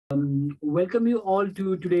Welcome you all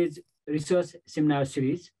to today's research seminar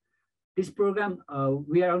series. This program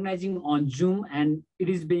we are organizing on Zoom and it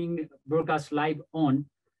is being broadcast live on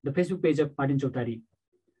the Facebook page of Martin Chautari.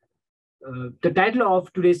 The title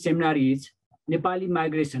of today's seminar is Nepali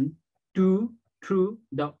Migration to Through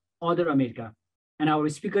the Other America. And our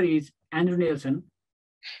speaker is Andrew Nelson,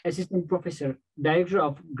 Assistant Professor, Director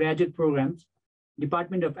of Graduate Programs,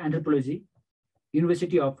 Department of Anthropology,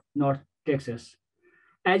 University of North Texas.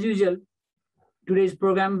 As usual, today's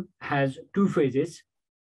program has two phases.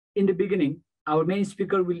 In the beginning, our main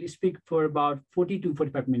speaker will speak for about 40 to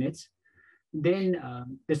 45 minutes. Then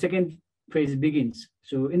the second phase begins.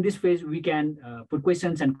 So in this phase, we can put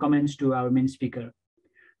questions and comments to our main speaker.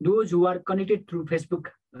 Those who are connected through Facebook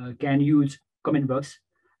can use comment box,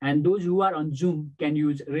 and those who are on Zoom can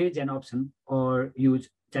use raise hand option or use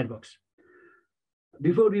chat box.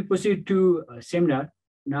 Before we proceed to seminar,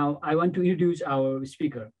 now I want to introduce our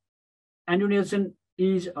speaker. Andrew Nelson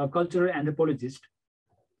is a cultural anthropologist.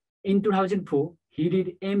 In 2004, he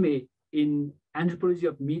did MA in Anthropology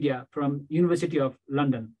of Media from University of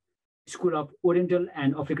London, School of Oriental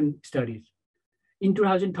and African Studies. In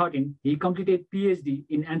 2013, he completed PhD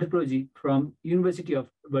in Anthropology from University of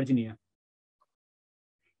Virginia.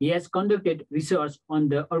 He has conducted research on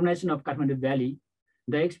the urbanization of Kathmandu Valley,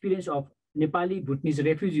 the experience of Nepali Bhutanese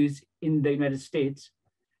refugees in the United States,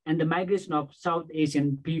 and the migration of South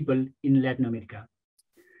Asian people in Latin America.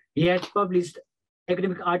 He has published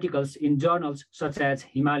academic articles in journals such as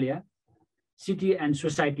Himalaya, City and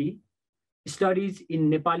Society, Studies in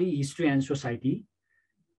Nepali History and Society.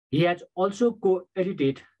 He has also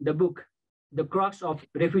co-edited the book, The Crux of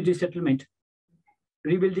Refugee Settlement,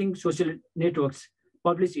 Rebuilding Social Networks,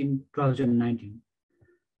 published in 2019.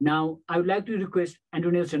 Now, I would like to request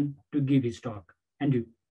Andrew Nelson to give his talk. Andrew.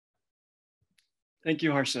 Thank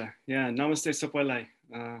you, Harsha. Yeah, namaste sapalai.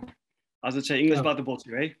 As I say, English bata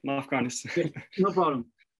bolchu, eh? Maaf garnis. No problem.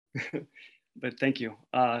 But thank you.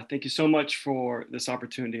 Thank you so much for this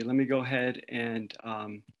opportunity. Let me go ahead and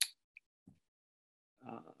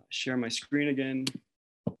share my screen again.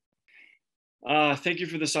 Thank you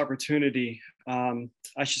for this opportunity.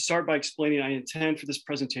 I should start by explaining I intend for this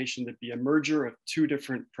presentation to be a merger of two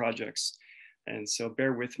different projects. And so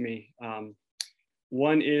bear with me.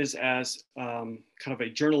 One is as kind of a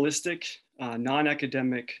journalistic,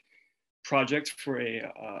 non-academic project for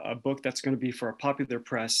a book that's going to be for a popular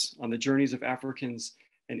press on the journeys of Africans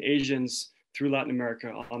and Asians through Latin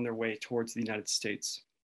America on their way towards the United States.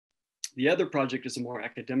 The other project is a more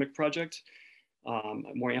academic project, a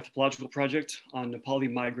more anthropological project on Nepali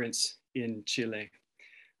migrants in Chile.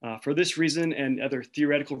 For this reason and other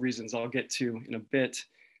theoretical reasons I'll get to in a bit,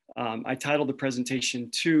 I titled the presentation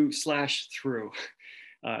To/Through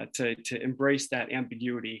to embrace that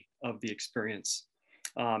ambiguity of the experience.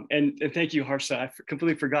 And thank you, Harsha. I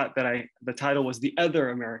completely forgot that the title was The Other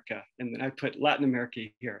America, and then I put Latin America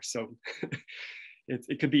here. So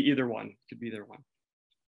it could be either one. It could be either one.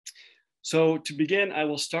 So to begin, I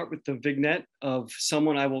will start with the vignette of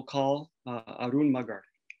someone I will call Arun Magar,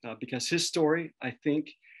 because his story, I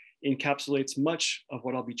think, encapsulates much of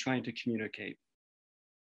what I'll be trying to communicate.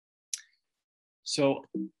 So,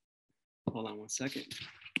 hold on one second.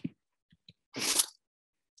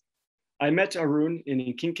 I met Arun in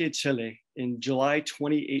Iquique, Chile in July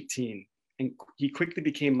 2018, and he quickly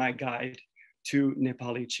became my guide to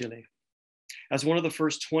Nepali, Chile. As one of the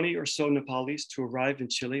first 20 or so Nepalis to arrive in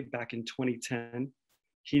Chile back in 2010,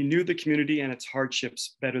 he knew the community and its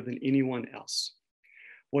hardships better than anyone else.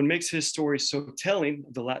 What makes his story so telling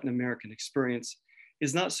of the Latin American experience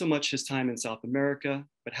is not so much his time in South America,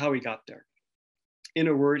 but how he got there. In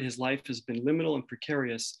a word, his life has been liminal and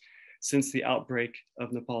precarious since the outbreak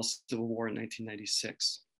of Nepal's civil war in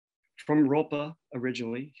 1996. From Ropa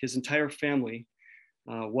originally, his entire family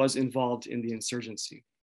was involved in the insurgency.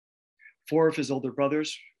 4 of his older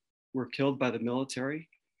brothers were killed by the military,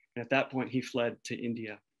 and at that point he fled to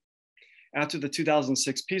India. After the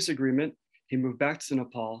 2006 peace agreement, he moved back to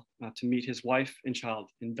Nepal to meet his wife and child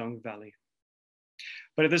in Dung Valley.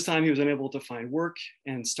 But at this time, he was unable to find work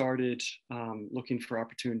and started looking for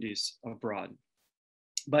opportunities abroad.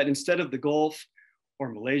 But instead of the Gulf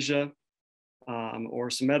or Malaysia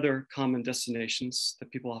or some other common destinations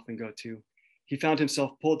that people often go to, he found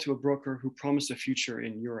himself pulled to a broker who promised a future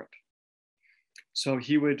in Europe. So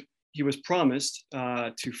he was promised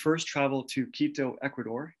to first travel to Quito,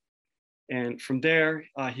 Ecuador. And from there,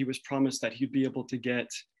 he was promised that he'd be able to get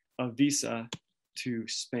a visa to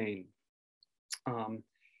Spain.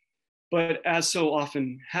 But as so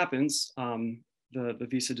often happens, the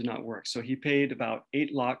visa did not work. So he paid about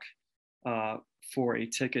 8 lakh for a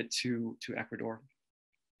ticket to Ecuador.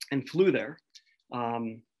 and flew there.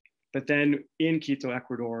 But then in Quito,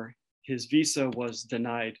 Ecuador, his visa was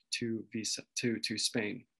denied to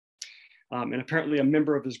Spain. And apparently a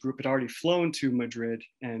member of his group had already flown to Madrid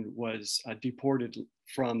and was deported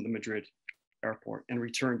from the Madrid airport and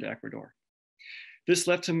returned to Ecuador. This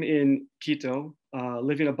left him in Quito,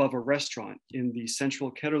 living above a restaurant in the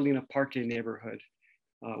central Carolina Parque neighborhood,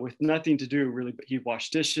 with nothing to do really, but he'd wash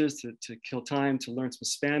dishes to kill time, to learn some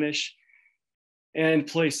Spanish, and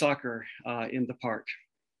play soccer in the park.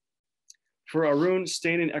 For Arun,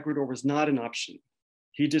 staying in Ecuador was not an option.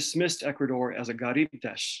 He dismissed Ecuador as a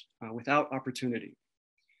garibdesh without opportunity.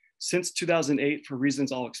 Since 2008, for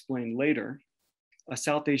reasons I'll explain later, a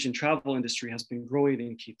South Asian travel industry has been growing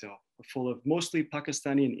in Quito, full of mostly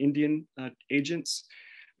Pakistani and Indian agents,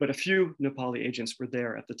 but a few Nepali agents were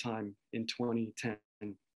there at the time in 2010.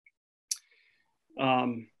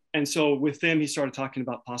 And so with them, he started talking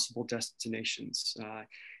about possible destinations.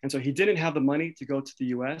 And so he didn't have the money to go to the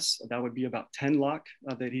US. That would be about 10 lakh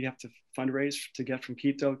that he'd have to fundraise to get from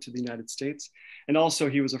Quito to the United States. And also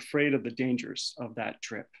he was afraid of the dangers of that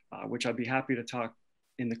trip, which I'd be happy to talk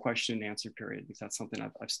in the question and answer period, because that's something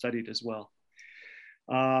I've studied as well.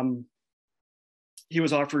 He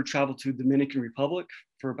was offered travel to Dominican Republic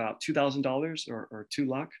for about $2,000 or 2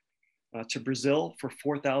 lakh, to Brazil for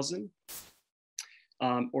 4,000,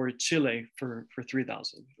 or Chile for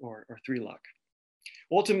 3,000 or 3 lakh.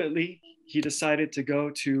 Ultimately, he decided to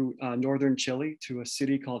go to northern Chile, to a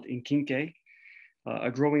city called Iquique,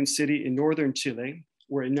 a growing city in northern Chile,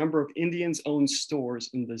 where a number of Indians own stores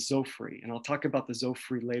in the Zofri. And I'll talk about the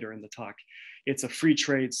Zofri later in the talk. It's a free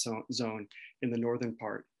trade zone in the northern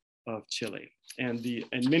part of Chile. And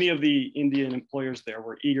many of the Indian employers there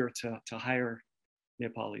were eager to hire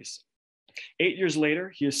Nepalis. 8 years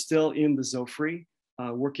later, he is still in the Zofri,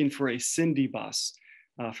 working for a Sindhi boss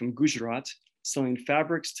from Gujarat, selling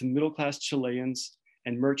fabrics to middle-class Chileans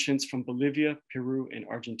and merchants from Bolivia, Peru, and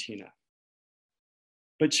Argentina.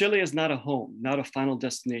 But Chile is not a home, not a final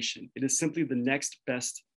destination. It is simply the next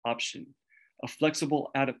best option, a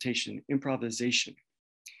flexible adaptation, improvisation,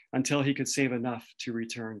 until he could save enough to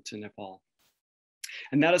return to Nepal.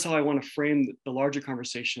 And that is how I want to frame the larger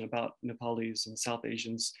conversation about Nepalis and South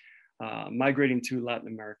Asians migrating to Latin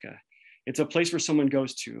America. It's a place where someone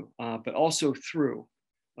goes to, but also through,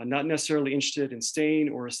 not necessarily interested in staying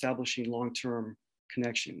or establishing long-term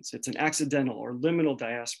connections. It's an accidental or liminal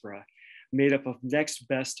diaspora made up of next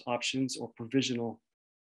best options or provisional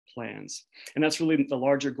plans. And that's really the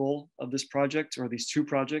larger goal of this project, or these two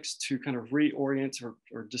projects, to kind of reorient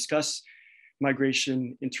or discuss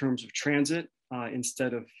migration in terms of transit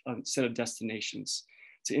instead of destinations,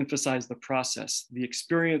 to emphasize the process, the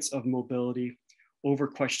experience of mobility over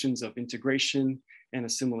questions of integration and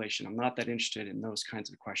assimilation. I'm not that interested in those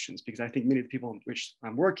kinds of questions, because I think many of the people in which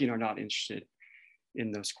I'm working are not interested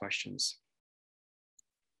in those questions.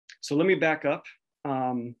 So let me back up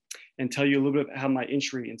and tell you a little bit about how my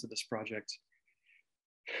entry into this project.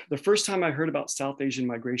 The first time I heard about South Asian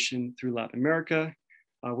migration through Latin America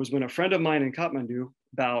was when a friend of mine in Kathmandu,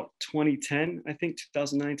 about 2010, I think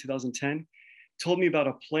 2009, 2010, told me about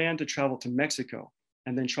a plan to travel to Mexico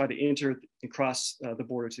and then try to enter and cross the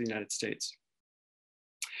border to the United States.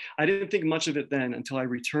 I didn't think much of it then until I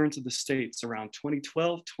returned to the States around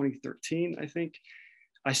 2012, 2013, I think.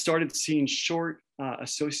 I started seeing short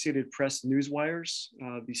Associated Press newswires,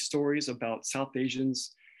 these stories about South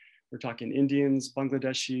Asians, we're talking Indians,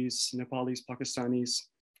 Bangladeshis, Nepalis, Pakistanis,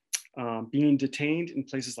 being detained in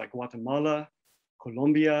places like Guatemala,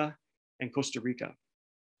 Colombia, and Costa Rica.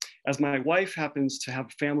 As my wife happens to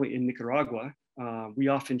have family in Nicaragua, we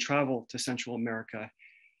often travel to Central America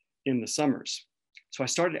in the summers. So I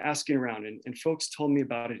started asking around, and folks told me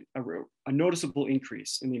about it, a noticeable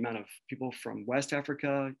increase in the amount of people from West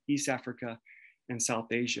Africa, East Africa, and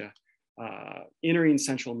South Asia entering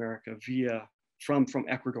Central America from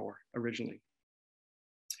Ecuador originally.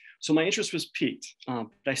 So my interest was piqued, but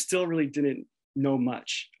I still really didn't know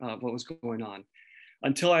much of what was going on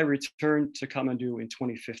until I returned to Kathmandu in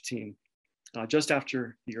 2015, just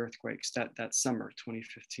after the earthquakes, that summer,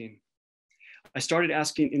 2015. I started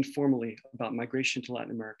asking informally about migration to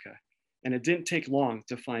Latin America, and it didn't take long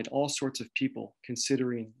to find all sorts of people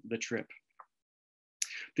considering the trip.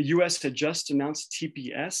 The US had just announced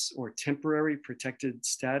TPS, or temporary protected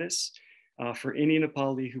status, for any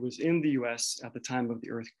Nepali who was in the US at the time of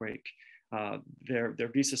the earthquake.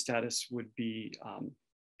 Their visa status would be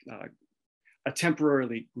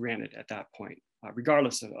temporarily granted at that point,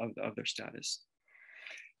 regardless of their status.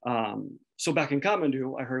 So back in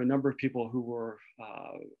Kathmandu, I heard a number of people who were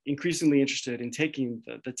increasingly interested in taking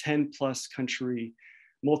the 10+ country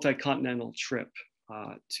multi-continental trip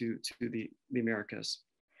to the Americas.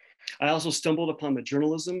 I also stumbled upon the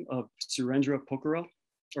journalism of Surendra Podel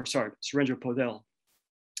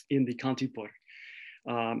in the Kantipur.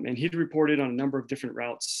 And he'd reported on a number of different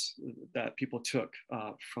routes that people took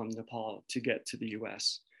from Nepal to get to the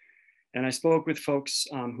US. And I spoke with folks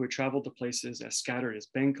who had traveled to places as scattered as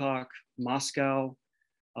Bangkok, Moscow,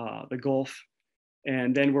 the Gulf,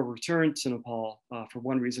 and then were returned to Nepal for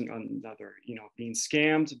one reason or another, being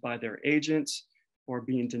scammed by their agents or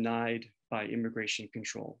being denied by immigration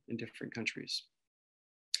control in different countries.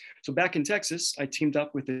 So back in Texas, I teamed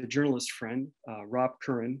up with a journalist friend, Rob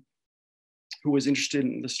Curran, who was interested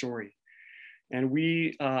in the story. And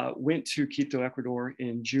we went to Quito, Ecuador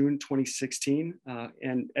in June 2016.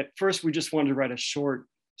 And at first we just wanted to write a short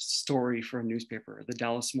story for a newspaper, the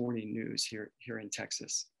Dallas Morning News here in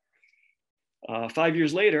Texas. 5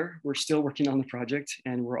 years later, we're still working on the project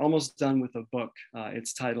and we're almost done with a book.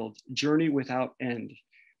 It's titled Journey Without End,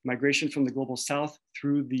 Migration from the Global South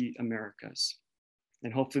through the Americas.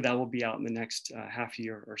 And hopefully that will be out in the next half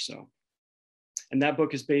year or so. And that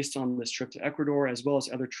book is based on this trip to Ecuador, as well as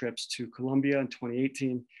other trips to Colombia in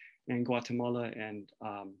 2018 and Guatemala and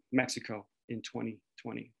Mexico in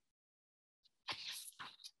 2020.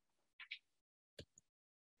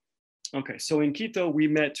 Okay, so in Quito, we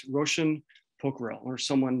met Roshan Pokrel, or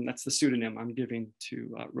someone, that's the pseudonym I'm giving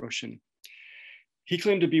to Roshan. He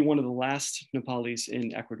claimed to be one of the last Nepalis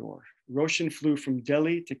in Ecuador. Roshan flew from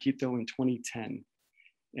Delhi to Quito in 2010.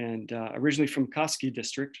 And originally from Kaski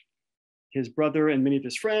district, his brother and many of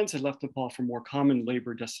his friends had left Nepal for more common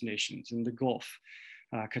labor destinations in the Gulf,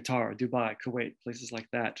 Qatar, Dubai, Kuwait, places like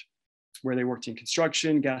that, where they worked in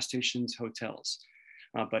construction, gas stations, hotels.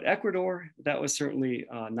 But Ecuador, that was certainly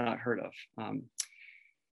not heard of.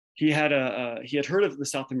 He had heard of the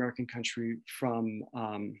South American country from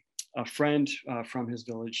a friend from his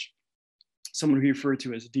village, someone who he referred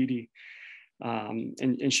to as Didi.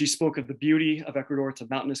 And she spoke of the beauty of Ecuador. It's a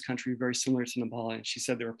mountainous country, very similar to Nepal. And she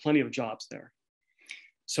said there were plenty of jobs there.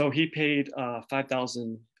 So he paid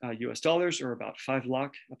 5,000 US dollars, or about 5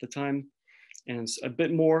 lakh at the time, and a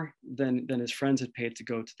bit more than his friends had paid to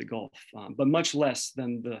go to the Gulf, but much less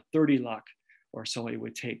than the 30 lakh or so it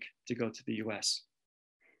would take to go to the US.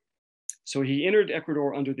 So he entered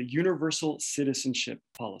Ecuador under the universal citizenship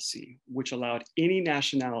policy, which allowed any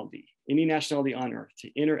nationality on earth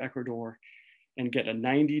to enter Ecuador and get a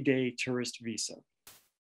 90-day tourist visa.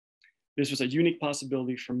 This was a unique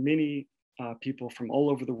possibility for many people from all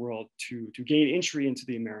over the world to gain entry into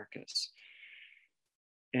the Americas.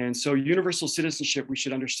 And so universal citizenship, we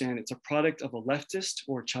should understand, it's a product of a leftist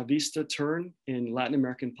or Chavista turn in Latin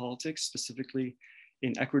American politics, specifically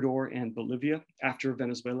in Ecuador and Bolivia, after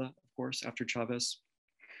Venezuela, of course, after Chavez.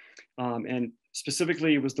 And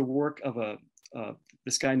specifically, it was the work of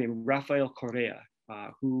this guy named Rafael Correa,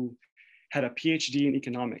 who had a PhD in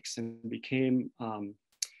economics and became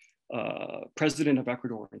president of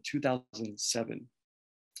Ecuador in 2007.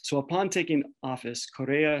 So upon taking office,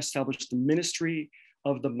 Correa established the Ministry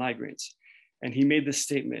of the Migrants. And he made this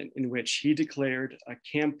statement in which he declared a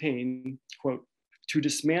campaign, quote, to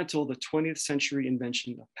dismantle the 20th century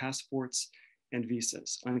invention of passports and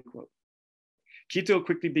visas, unquote. Quito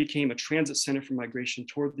quickly became a transit center for migration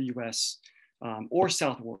toward the US or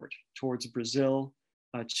southward towards Brazil,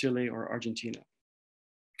 Chile, or Argentina.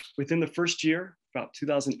 Within the first year, about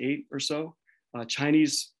 2008 or so,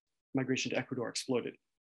 Chinese migration to Ecuador exploded.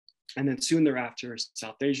 And then soon thereafter,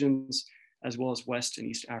 South Asians, as well as West and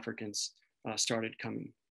East Africans started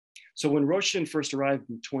coming. So when Roshan first arrived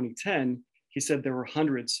in 2010, he said there were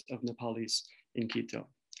hundreds of Nepalis in Quito.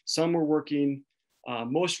 Some were working,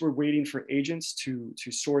 most were waiting for agents to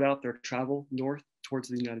sort out their travel north towards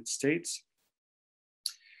the United States.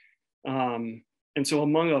 And so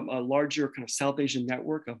among a larger kind of South Asian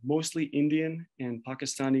network of mostly Indian and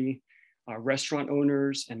Pakistani restaurant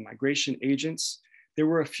owners and migration agents, there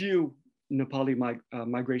were a few Nepali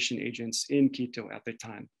migration agents in Quito at the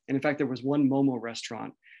time. And in fact, there was one Momo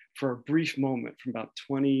restaurant for a brief moment from about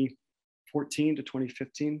 2014 to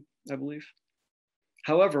 2015, I believe.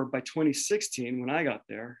 However, by 2016, when I got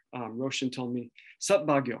there, Roshan told me, Sat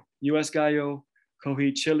Bagyo, US Gayo,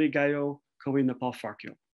 Kohi Chile Gayo, Kohi Nepal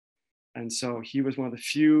Farkyo. And so he was one of the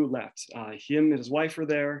few left. Him and his wife were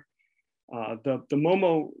there. The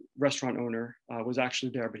Momo restaurant owner was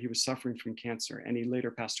actually there, but he was suffering from cancer and he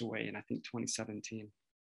later passed away in, I think, 2017.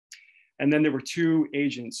 And then there were 2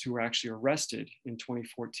 agents who were actually arrested in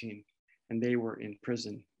 2014 and they were in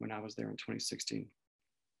prison when I was there in 2016.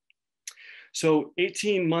 So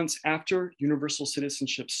 18 months after universal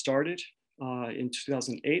citizenship started in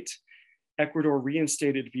 2008, Ecuador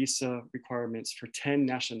reinstated visa requirements for 10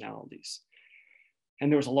 nationalities.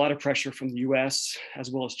 And there was a lot of pressure from the US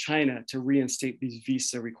as well as China to reinstate these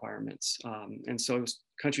visa requirements. And so it was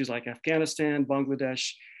countries like Afghanistan,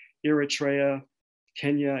 Bangladesh, Eritrea,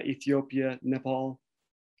 Kenya, Ethiopia, Nepal,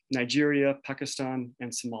 Nigeria, Pakistan,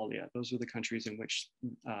 and Somalia. Those were the countries in which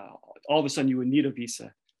all of a sudden you would need a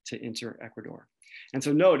visa to enter Ecuador. And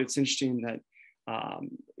so note, it's interesting that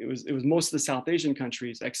it was most of the South Asian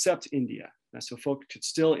countries except India. So folks could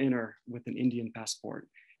still enter with an Indian passport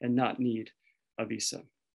and not need a visa.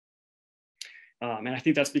 And I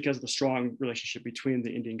think that's because of the strong relationship between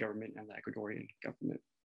the Indian government and the Ecuadorian government.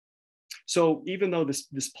 So even though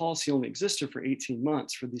this policy only existed for 18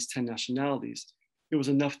 months for these 10 nationalities, it was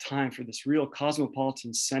enough time for this real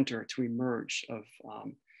cosmopolitan center to emerge of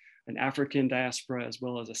an African diaspora as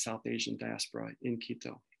well as a South Asian diaspora in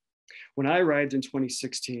Quito. When I arrived in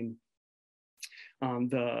 2016,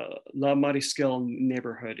 the La Mariscal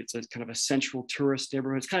neighborhood, it's a kind of a central tourist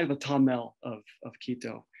neighborhood. It's kind of the Tamel of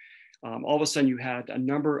Quito. All of a sudden you had a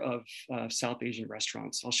number of South Asian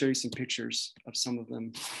restaurants. I'll show you some pictures of some of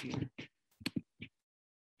them here.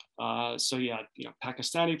 So yeah,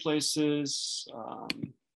 Pakistani places.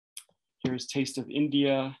 Here's Taste of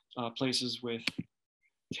India, places with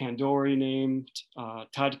tandoori named.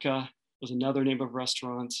 Tadka was another name of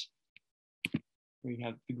restaurant. We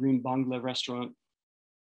have the Green Bangla restaurant.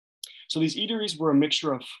 So these eateries were a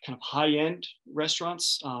mixture of kind of high-end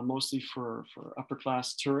restaurants, mostly for upper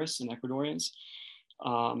class tourists and Ecuadorians.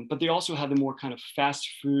 But they also had the more kind of fast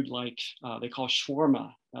food, like they call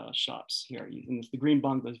shawarma shops here. And the Green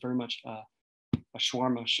Bangla is very much a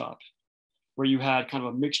shawarma shop, where you had kind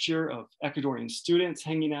of a mixture of Ecuadorian students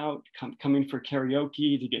hanging out, coming for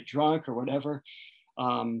karaoke to get drunk or whatever.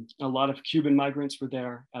 A lot of Cuban migrants were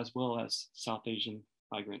there, as well as South Asian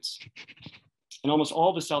migrants. And almost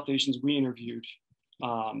all the South Asians we interviewed,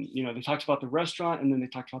 they talked about the restaurant, and then they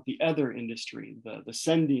talked about the other industry, the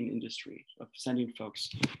sending industry of sending folks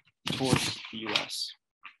towards the US.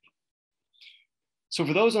 So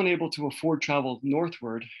for those unable to afford travel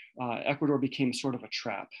northward, Ecuador became sort of a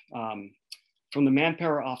trap. From the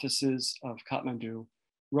manpower offices of Kathmandu,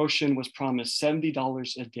 Roshan was promised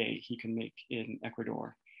 $70 a day he can make in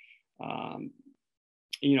Ecuador.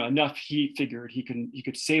 Enough he figured he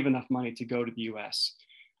could save enough money to go to the US.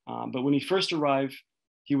 But when he first arrived,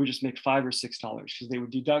 he would just make $5 or $6 because they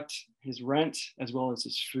would deduct his rent as well as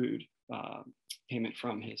his food payment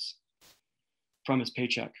from his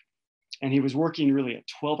paycheck. And he was working really a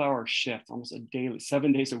 12-hour shift, almost a daily,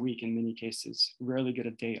 7 days a week in many cases, rarely get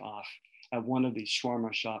a day off at one of these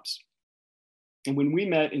shawarma shops. And when we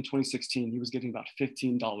met in 2016, he was getting about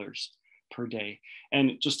 $15 per day.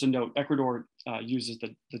 And just to note, Ecuador uses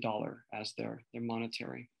the dollar as their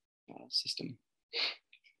monetary system.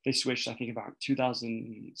 They switched, I think about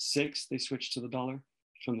 2006, they switched to the dollar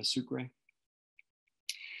from the sucre.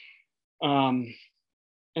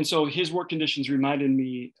 And so his work conditions reminded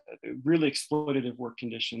me, really exploitative work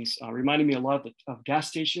conditions, reminded me a lot of gas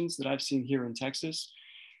stations that I've seen here in Texas,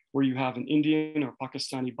 where you have an Indian or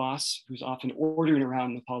Pakistani boss who's often ordering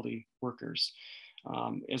around Nepali workers.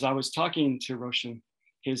 As I was talking to Roshan,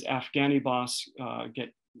 his Afghani boss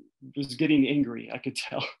was getting angry, I could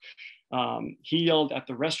tell. He yelled at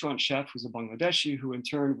the restaurant chef, who's a Bangladeshi, who in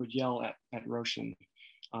turn would yell at Roshan.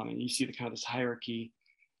 And you see the kind of this hierarchy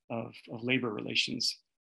of labor relations.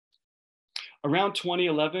 Around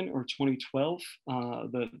 2011 or 2012,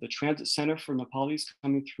 the transit center for Nepalis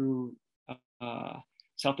coming through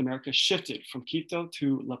South America shifted from Quito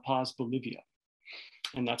to La Paz, Bolivia.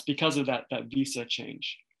 And that's because of that visa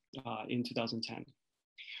change in 2010.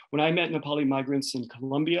 When I met Nepali migrants in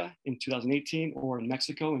Colombia in 2018 or in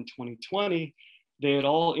Mexico in 2020, they had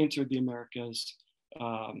all entered the Americas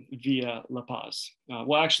via La Paz.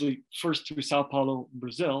 Well, actually, first through Sao Paulo,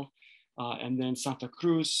 Brazil, and then Santa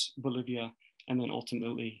Cruz, Bolivia, and then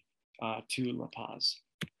ultimately to La Paz.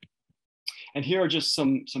 And here are just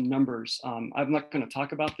some numbers. I'm not going to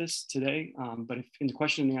talk about this today, but if in the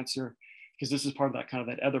question and answer, because this is part of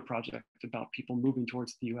that other project about people moving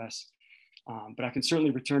towards the US. But I can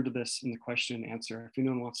certainly return to this in the question and answer if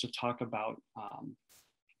anyone wants to talk about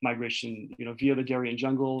migration, via the Darien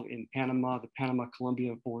jungle in Panama, the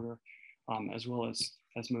Panama-Colombia border, as well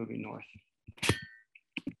as moving north.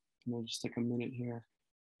 And I'll just take a minute here.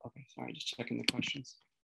 Okay, sorry, just checking the questions.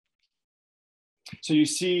 So you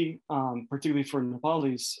see, particularly for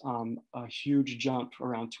Nepalis, a huge jump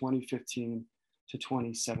around 2015 to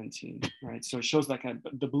 2017, right? So it shows that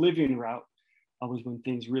the Bolivian route was when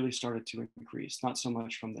things really started to increase, not so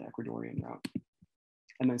much from the Ecuadorian route.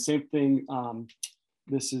 And then same thing,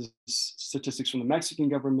 this is statistics from the Mexican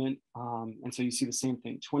government. And so you see the same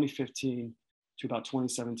thing, 2015 to about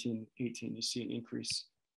 2017-18, you see an increase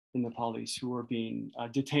in Nepalis who are being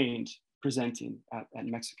detained, presenting at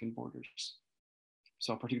Mexican borders.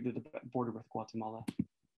 So particularly the border with Guatemala.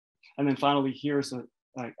 And then finally, here's a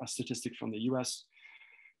statistic from the US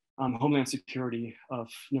Homeland Security of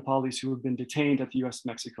Nepalis who have been detained at the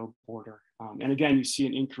US-Mexico border. And again, you see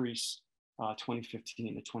an increase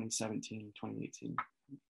 2015 to 2017, 2018.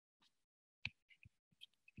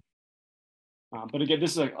 But again,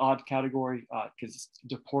 this is an odd category because it's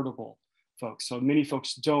deportable folks. So many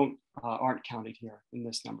folks aren't counted here in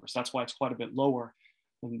this number. So that's why it's quite a bit lower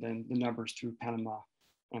than the numbers through Panama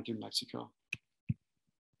and through Mexico.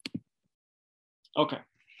 Okay,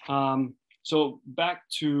 so back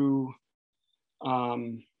to,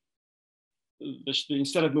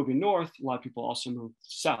 instead of moving north, a lot of people also moved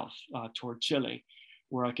south toward Chile,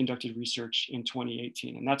 where I conducted research in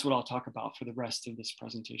 2018. And that's what I'll talk about for the rest of this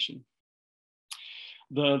presentation.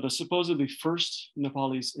 The supposedly first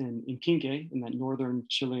Nepalis in Iquique, in that northern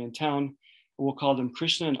Chilean town, we'll call them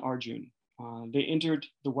Krishna and Arjun. They entered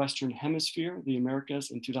the Western Hemisphere, the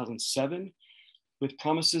Americas, in 2007, with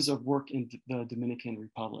promises of work in the Dominican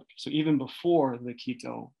Republic. So even before the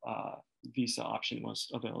Quito visa option was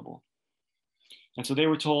available. And so they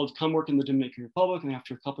were told, come work in the Dominican Republic, and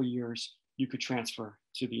after a couple of years, you could transfer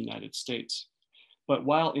to the United States. But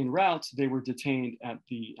while en route, they were detained at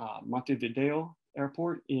the Montevideo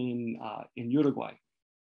airport in Uruguay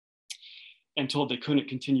and told they couldn't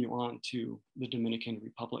continue on to the Dominican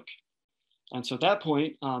Republic. And so at that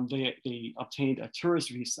point, they obtained a tourist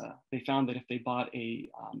visa. They found that if they bought a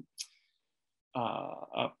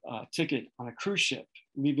ticket on a cruise ship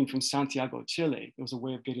leaving from Santiago, Chile, it was a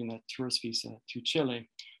way of getting a tourist visa to Chile.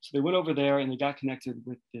 So they went over there and they got connected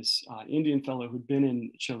with this Indian fellow who'd been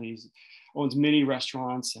in Chile, owns many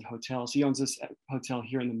restaurants and hotels. He owns this hotel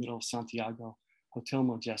here in the middle of Santiago, Hotel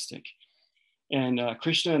Majestic. And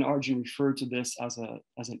Krishna and Arjun referred to this as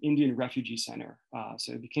an Indian refugee center.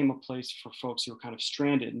 So it became a place for folks who were kind of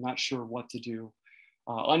stranded, not sure what to do,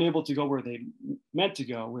 unable to go where they meant to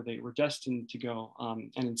go, where they were destined to go.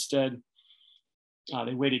 And instead,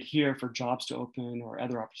 they waited here for jobs to open or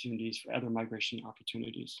other opportunities, for other migration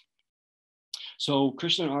opportunities. So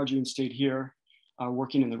Krishna and Arjun stayed here,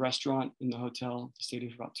 working in the restaurant in the hotel. They stayed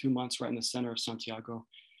here for about 2 months, right in the center of Santiago.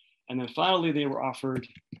 And then finally, they were offered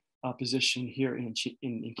a position here in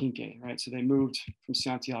Iquique, right? So they moved from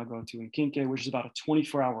Santiago to Iquique, which is about a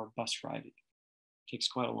 24-hour bus ride. It takes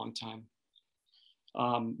quite a long time.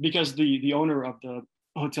 Because the owner of the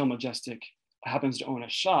Hotel Majestic happens to own a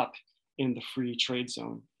shop in the free trade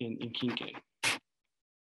zone in Iquique.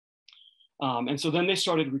 And so then they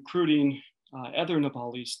started recruiting other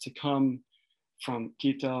Nepalis to come from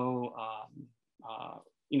Quito,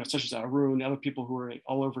 such as Arun, other people who were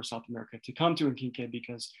all over South America, to come to Iquique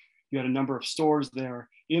because you had a number of stores there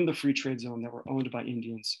in the free trade zone that were owned by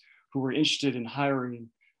Indians who were interested in hiring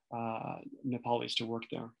Nepalis to work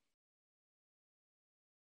there.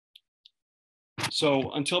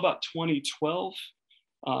 So until about 2012,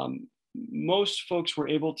 most folks were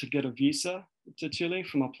able to get a visa to Chile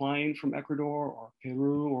from applying from Ecuador or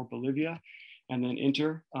Peru or Bolivia, and then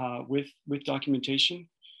enter with documentation.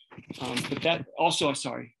 But that also,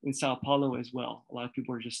 in Sao Paulo as well. A lot of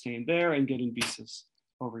people were just staying there and getting visas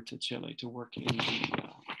over to Chile to work in the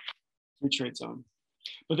free trade zone.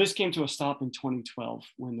 But this came to a stop in 2012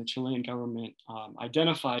 when the Chilean government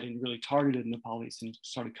identified and really targeted Nepalis and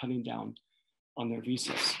started cutting down on their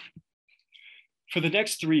visas. For the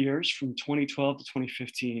next 3 years, from 2012 to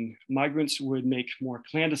 2015, migrants would make more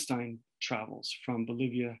clandestine travels from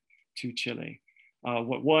Bolivia to Chile.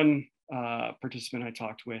 What one participant I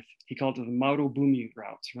talked with, he called it the Marubumi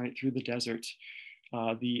route, right through the desert.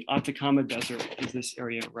 The Atacama Desert is this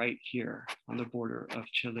area right here on the border of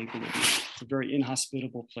Chile, Bolivia. It's a very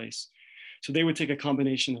inhospitable place. So they would take a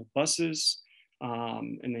combination of buses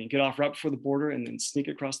and then get off right before the border and then sneak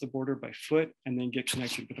across the border by foot and then get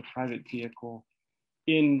connected with a private vehicle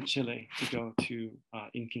in Chile to go to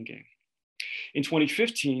Iquique. In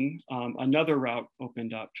 2015, another route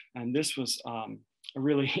opened up, and this was a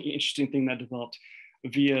really interesting thing that developed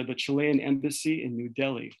via the Chilean embassy in New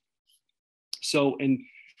Delhi. So in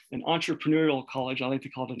an entrepreneurial college, I like to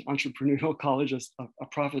call it an entrepreneurial college, a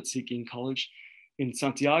profit-seeking college in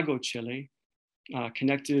Santiago, Chile,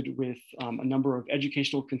 connected with a number of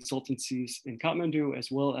educational consultancies in Kathmandu, as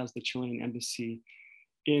well as the Chilean embassy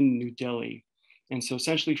in New Delhi. And so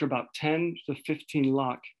essentially for about 10 to 15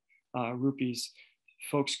 lakh rupees,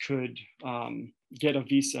 folks could get a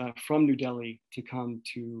visa from New Delhi to come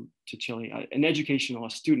to Chile, an educational,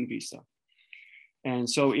 a student visa. And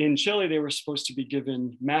so in Chile, they were supposed to be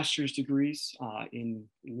given master's degrees in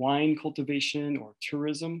wine cultivation or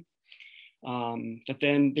tourism. But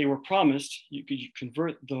then they were promised you could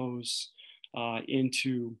convert those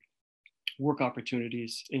into work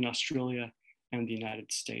opportunities in Australia and the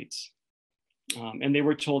United States. And they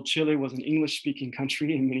were told Chile was an English-speaking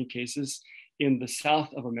country in many cases in the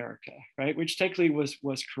South of America, right? Which technically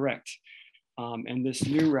was correct. And this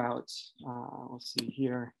new route, let's see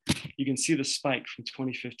here, you can see the spike from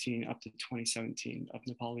 2015 up to 2017 of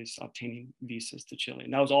Nepalis obtaining visas to Chile.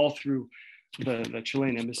 And that was all through the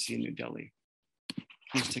Chilean embassy in New Delhi.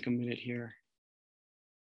 Please take a minute here.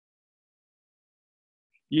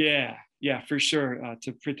 Yeah, for sure.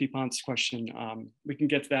 To Priti Pant's question, we can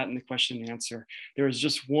get to that in the question and answer. There was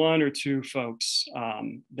just one or two folks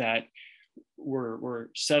that were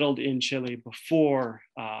settled in Chile before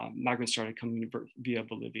migrants started coming via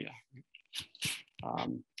Bolivia.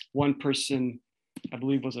 One person, I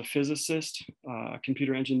believe, was a physicist, a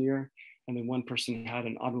computer engineer, and then one person had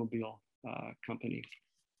an automobile company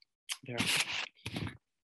there.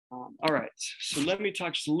 All right, so let me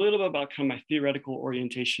talk just a little bit about kind of my theoretical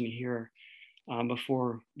orientation here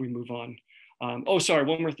before we move on. Oh, sorry,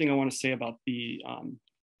 one more thing I want to say about the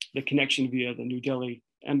connection via the New Delhi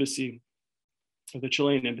embassy, or the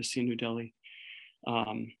Chilean embassy in New Delhi.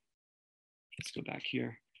 Let's go back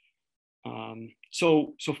here.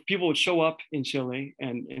 So people would show up in Chile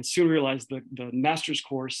and soon realize the master's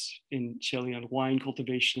course in Chile on wine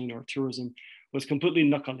cultivation or tourism was completely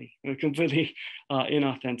nakali, completely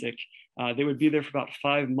inauthentic. They would be there for about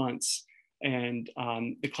 5 months, and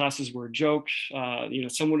the classes were a joke.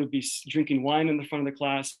 Someone would be drinking wine in the front of the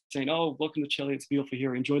class, saying, "Oh, welcome to Chile, it's beautiful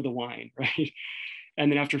here, enjoy the wine," right? And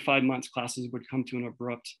then after 5 months, classes would come to an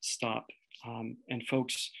abrupt stop, and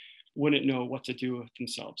folks wouldn't know what to do with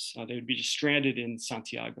themselves. They would be just stranded in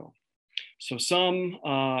Santiago. So some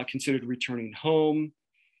considered returning home.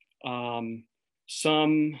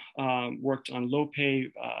 Some worked on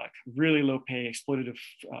low-pay, really low-pay exploitative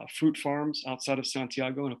fruit farms outside of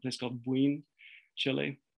Santiago in a place called Buin,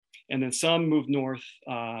 Chile. And then some moved north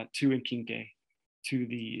to Iquique, to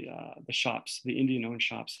the shops, the Indian-owned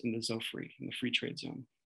shops in the Zofri, in the free trade zone.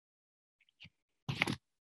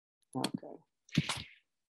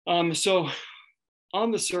 Okay. So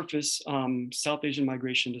on the surface, South Asian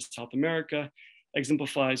migration to South America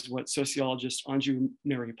exemplifies what sociologist Anju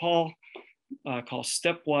Mary Paul calls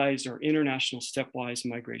stepwise or international stepwise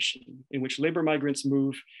migration, in which labor migrants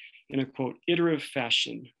move in a, quote, iterative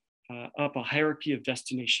fashion up a hierarchy of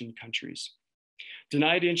destination countries.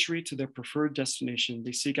 Denied entry to their preferred destination,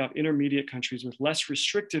 they seek out intermediate countries with less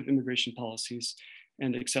restrictive immigration policies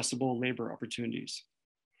and accessible labor opportunities.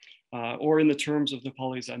 Or in the terms of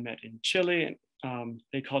Nepalis I met in Chile,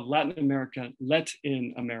 they called Latin America Let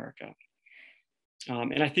in America.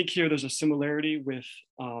 And I think here there's a similarity with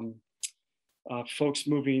folks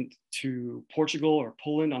moving to Portugal or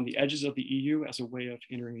Poland on the edges of the EU as a way of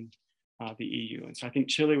entering the EU. And so I think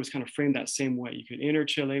Chile was kind of framed that same way. You could enter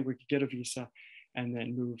Chile, we could get a visa, and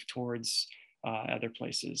then move towards other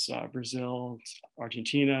places, Brazil,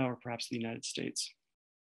 Argentina, or perhaps the United States.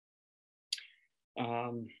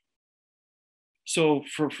 So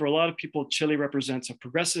for a lot of people, Chile represents a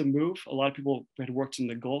progressive move. A lot of people had worked in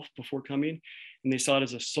the Gulf before coming, and they saw it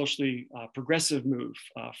as a socially progressive move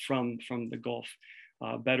from the Gulf,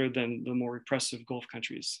 better than the more repressive Gulf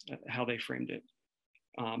countries, how they framed it.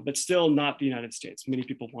 But still not the United States. Many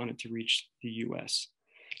people wanted to reach the US.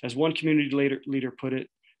 As one community leader put it,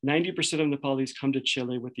 90% of Nepalis come to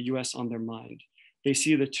Chile with the US on their mind. They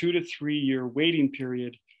see the 2 to 3 year waiting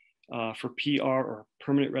period for PR or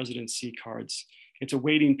permanent residency cards. It's a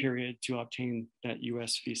waiting period to obtain that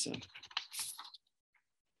US visa.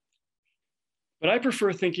 But I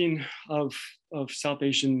prefer thinking of South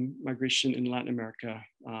Asian migration in Latin America,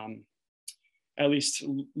 at least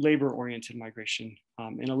labor-oriented migration,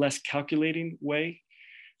 in a less calculating way.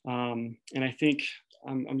 And I think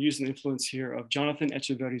I'm using the influence here of Jonathan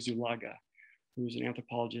Echeverri Zulaga, who's an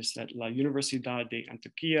anthropologist at La Universidad de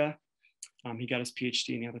Antioquia. He got his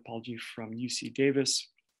PhD in anthropology from UC Davis.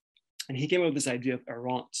 And he came up with this idea of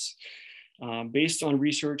errance, based on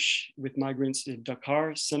research with migrants in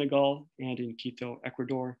Dakar, Senegal, and in Quito,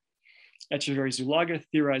 Ecuador. Echeverri Zulaga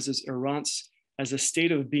theorizes errance as a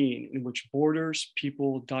state of being in which borders,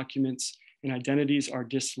 people, documents, and identities are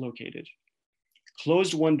dislocated,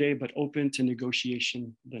 closed one day but open to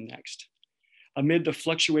negotiation the next. Amid the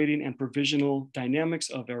fluctuating and provisional dynamics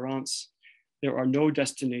of errance, there are no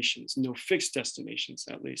destinations, no fixed destinations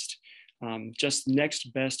at least, just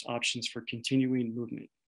next best options for continuing movement.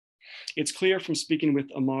 It's clear from speaking with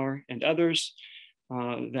Amar and others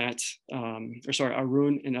Arun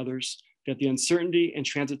and others, that the uncertainty and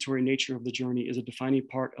transitory nature of the journey is a defining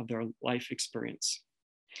part of their life experience.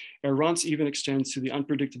 Errance even extends to the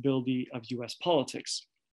unpredictability of US politics.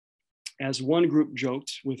 As one group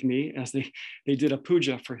joked with me as they did a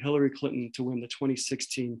puja for Hillary Clinton to win the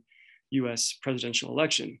 2016 US presidential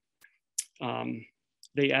election.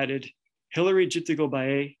 They added, Hillary Jitigo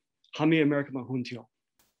Bae, Hami America Mahuntio.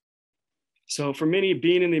 So for many,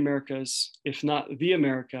 being in the Americas, if not the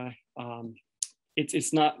America,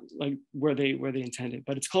 it's not like where they intended,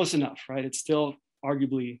 but it's close enough, right? It's still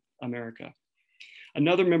arguably America.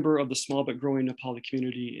 Another member of the small but growing Nepali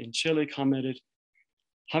community in Chile commented,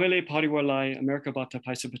 Hamele Pariwalai America Bata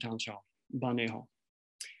Paisa Batanchao, Baneho.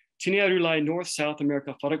 Tiniarulai North South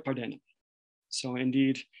America Farak Pardena. So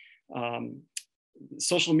indeed,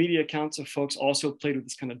 social media accounts of folks also played with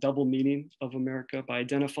this kind of double meaning of America by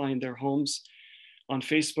identifying their homes on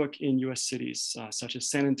Facebook in US cities, such as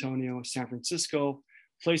San Antonio, San Francisco,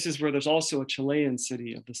 places where there's also a Chilean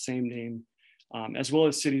city of the same name, as well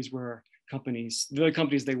as cities where the other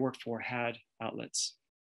companies they worked for had outlets.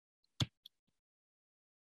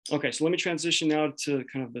 Okay, so let me transition now to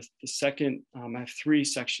kind of the second, I have three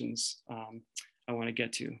sections I wanna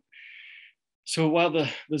get to. So while the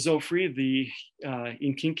ZOFRI, the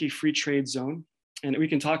Inkinki Free Trade Zone, and we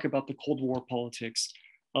can talk about the Cold War politics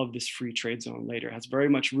of this free trade zone later. It's very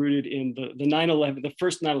much rooted in the 9/11, the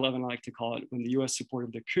first 9/11 I like to call it, when the US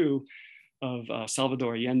supported the coup of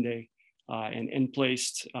Salvador Allende and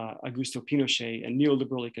placed Augusto Pinochet and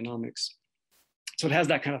neoliberal economics. So it has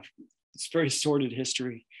that kind of, it's very sordid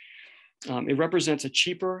history. It represents a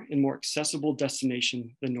cheaper and more accessible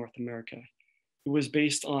destination than North America. It was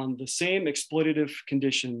based on the same exploitative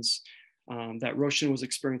conditions that Roshan was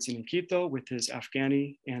experiencing in Quito with his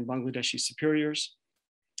Afghani and Bangladeshi superiors,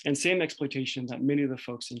 and same exploitation that many of the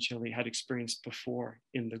folks in Chile had experienced before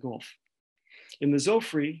in the Gulf. In the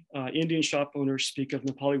ZOFRI, Indian shop owners speak of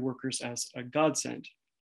Nepali workers as a godsend,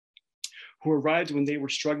 who arrived when they were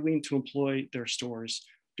struggling to employ their stores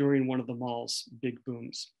during one of the mall's big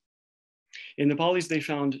booms. In Nepalis, they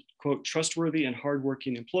found, quote, trustworthy and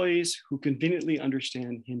hardworking employees who conveniently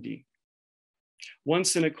understand Hindi. One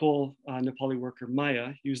cynical Nepali worker,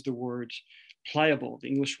 Maya, used the word pliable, the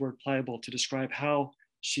English word pliable, to describe how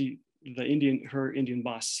her Indian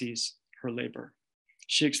boss sees her labor.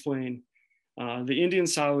 She explained, the Indian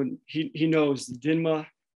Saud, he knows Dinma,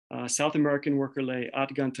 South American worker lay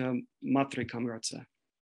Atganta Matre Kamratsa.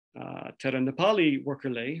 Tera Nepali worker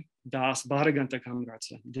lay Das Baraganta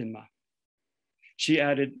Kamratsa Dinma. She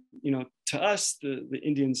added, to us, the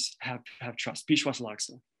Indians have trust, Bishwas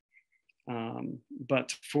Lagsa.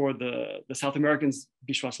 But for the South Americans,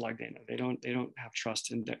 Bishwas Lagdena, they don't have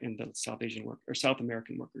trust in the South Asian work or South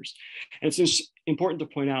American workers. And it's just important to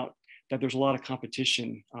point out that there's a lot of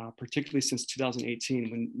competition, particularly since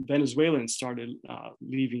 2018, when Venezuelans started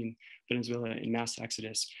leaving Venezuela in mass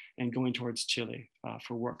exodus and going towards Chile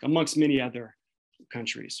for work, amongst many other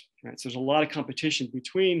countries, right? So there's a lot of competition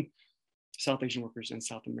between South Asian workers and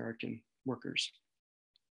South American workers.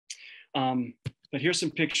 But here's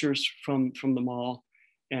some pictures from the mall.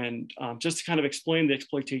 And just to kind of explain the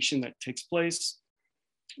exploitation that takes place,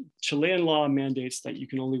 Chilean law mandates that you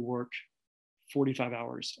can only work 45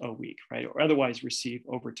 hours a week, right? Or otherwise receive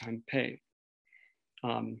overtime pay.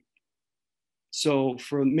 So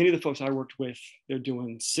for many of the folks I worked with, they're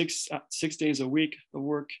doing six days a week of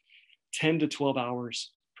work, 10 to 12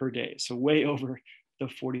 hours per day. So way over the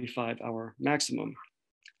 45-hour maximum.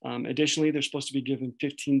 Additionally, they're supposed to be given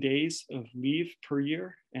 15 days of leave per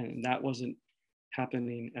year, and that wasn't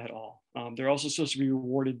happening at all. They're also supposed to be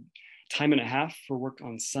rewarded time and a half for work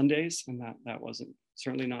on Sundays, and that wasn't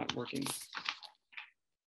certainly not working.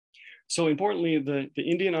 So importantly, the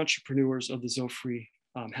Indian entrepreneurs of the ZOFRI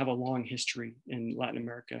have a long history in Latin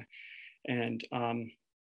America, and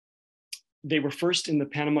they were first in the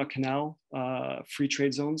Panama Canal free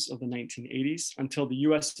trade zones of the 1980s until the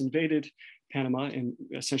US invaded Panama and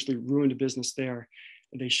essentially ruined a business there.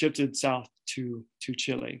 They shifted south to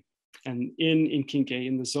Chile. And in Inkinque,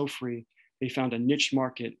 in the ZOFRI, they found a niche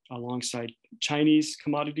market alongside Chinese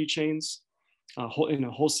commodity chains in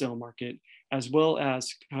a wholesale market, as well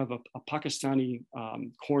as kind of a Pakistani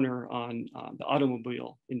corner on the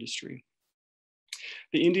automobile industry.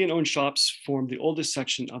 The Indian-owned shops form the oldest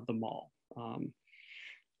section of the mall,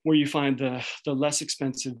 where you find the less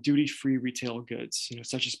expensive duty-free retail goods,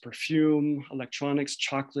 such as perfume, electronics,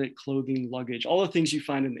 chocolate, clothing, luggage, all the things you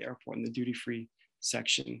find in the airport in the duty-free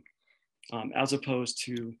section, as opposed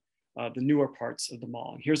to the newer parts of the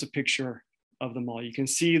mall. And here's a picture of the mall. You can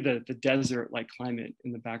see the desert-like climate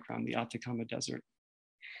in the background, the Atacama Desert.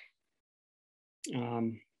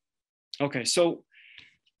 Okay, so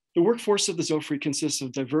the workforce of the Zofri consists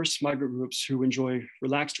of diverse migrant groups who enjoy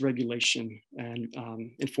relaxed regulation and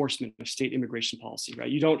enforcement of state immigration policy, right?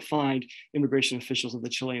 You don't find immigration officials of the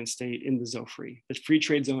Chilean state in the Zofri. The free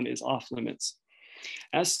trade zone is off limits.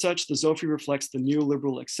 As such, the Zofri reflects the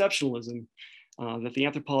neoliberal exceptionalism that the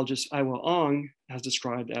anthropologist Iwa Ong has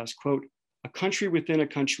described as, quote, a country within a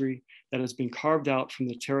country that has been carved out from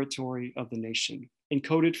the territory of the nation,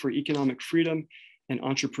 encoded for economic freedom and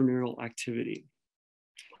entrepreneurial activity.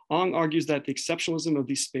 Ong argues that the exceptionalism of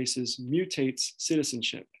these spaces mutates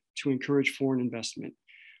citizenship to encourage foreign investment,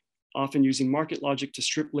 often using market logic to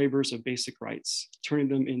strip laborers of basic rights, turning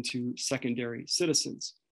them into secondary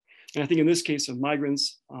citizens. And I think in this case of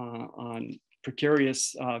migrants on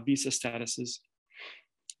precarious visa statuses,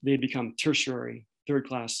 they become tertiary,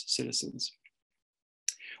 third-class citizens.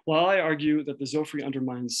 While I argue that the Zofri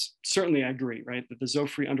undermines, certainly I agree, right, that the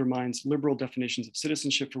Zofri undermines liberal definitions of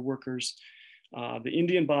citizenship for workers, the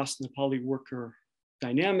Indian boss Nepali worker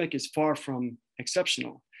dynamic is far from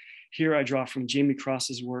exceptional. Here I draw from Jamie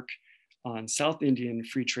Cross's work on South Indian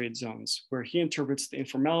free trade zones, where he interprets the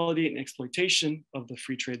informality and exploitation of the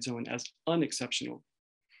free trade zone as unexceptional,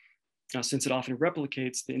 since it often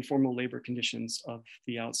replicates the informal labor conditions of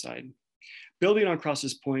the outside. Building on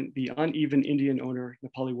Cross's point, the uneven Indian owner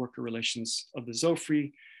Nepali worker relations of the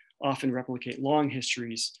Zofri often replicate long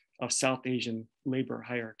histories of South Asian labor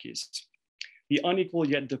hierarchies. The unequal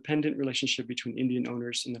yet dependent relationship between Indian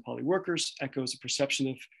owners and Nepali workers echoes a perception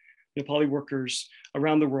of Nepali workers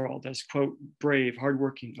around the world as, quote, brave,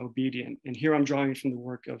 hardworking, obedient. And here I'm drawing from the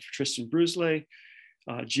work of Tristan Brusley,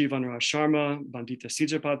 Jivan Raj Sharma, Bandita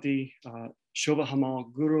Sijapati, Shobha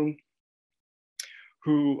Hamal Gurung,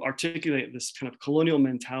 who articulate this kind of colonial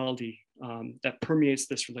mentality that permeates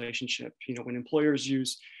this relationship. You know, when employers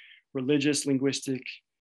use religious, linguistic,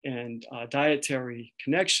 and dietary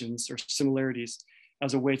connections or similarities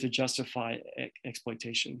as a way to justify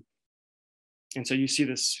exploitation. And so you see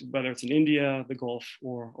this, whether it's in India, the Gulf,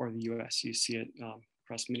 or the US, you see it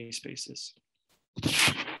across many spaces.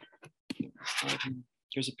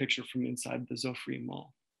 Here's a picture from inside the Zofri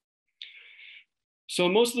Mall. So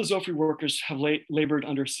most of the Zofri workers have labored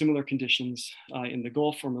under similar conditions in the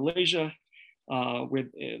Gulf or Malaysia, where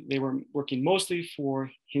they were working mostly for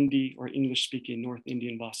Hindi or English-speaking North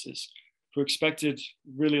Indian bosses who expected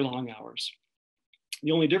really long hours.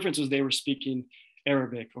 The only difference was they were speaking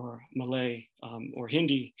Arabic or Malay or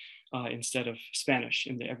Hindi instead of Spanish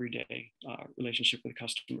in the everyday relationship with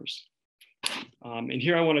customers. And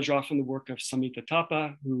here I want to draw from the work of Samita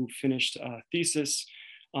Thapa, who finished a thesis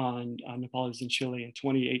on Nepalis in Chile in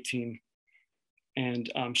 2018. And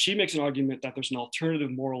she makes an argument that there's an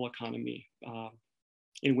alternative moral economy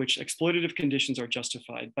in which exploitative conditions are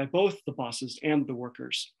justified by both the bosses and the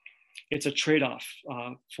workers. It's a trade-off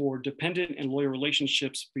for dependent and loyal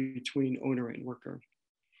relationships between owner and worker.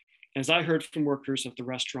 As I heard from workers at the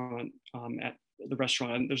restaurant,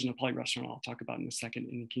 there's a Nepali restaurant I'll talk about in a second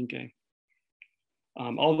in Kinke.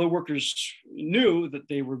 Although workers knew that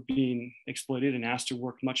they were being exploited and asked to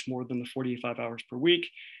work much more than the 45 hours per week,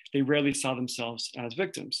 they rarely saw themselves as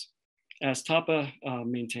victims. As Thapa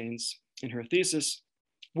maintains in her thesis,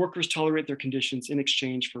 workers tolerate their conditions in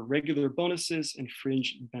exchange for regular bonuses and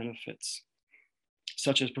fringe benefits,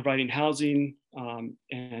 such as providing housing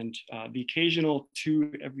and the occasional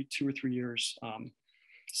every 2 or 3 years,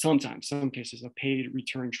 sometimes, some cases, a paid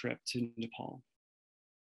return trip to Nepal.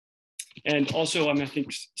 And also, I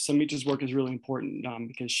think Samita's work is really important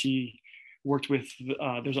because she worked with,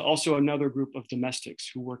 there's also another group of domestics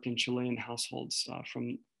who work in Chilean households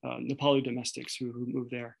from Nepali domestics who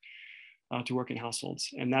moved there to work in households.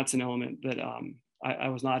 And that's an element that I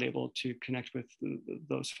was not able to connect with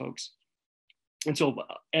those folks. And so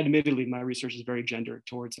admittedly, my research is very gendered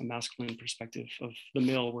towards a masculine perspective of the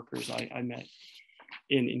male workers I met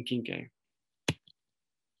in Kinke.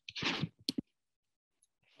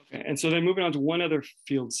 Okay, and so then moving on to one other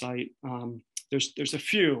field site, there's a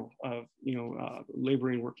few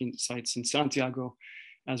laboring working sites in Santiago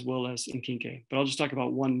as well as in Kinke, but I'll just talk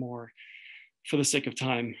about one more for the sake of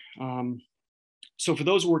time. So for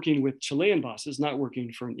those working with Chilean bosses, not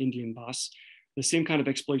working for an Indian boss, the same kind of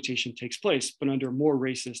exploitation takes place, but under more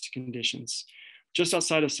racist conditions. Just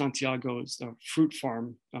outside of Santiago is the fruit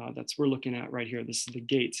farm we're looking at right here. This is the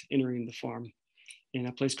gate entering the farm in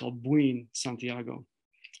a place called Buin, Santiago.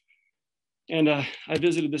 And I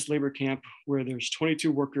visited this labor camp where there's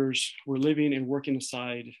 22 workers who are living and working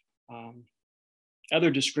aside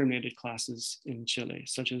other discriminated classes in Chile,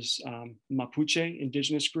 such as Mapuche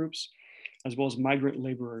indigenous groups, as well as migrant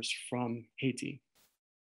laborers from Haiti.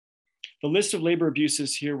 The list of labor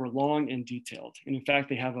abuses here were long and detailed. And in fact,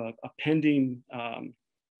 they have a pending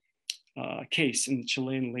case in the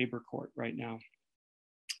Chilean labor court right now.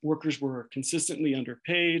 Workers were consistently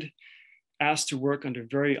underpaid, asked to work under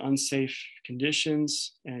very unsafe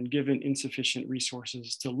conditions, and given insufficient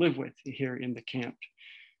resources to live with here in the camp.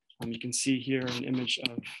 You can see here an image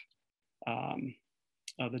of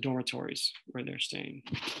the dormitories where they're staying.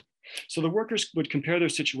 So the workers would compare their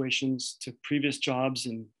situations to previous jobs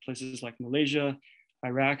in places like Malaysia,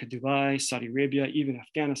 Iraq, Dubai, Saudi Arabia, even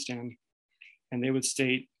Afghanistan. And they would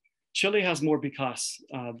state, Chile has more bikas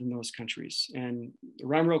than those countries. And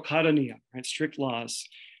Ramro Karania, right, strict laws,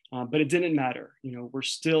 but it didn't matter. You know, we're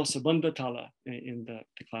still sabanda tala in the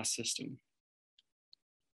class system.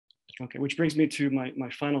 Okay, which brings me to my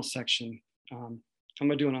final section. How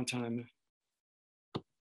am I doing on time?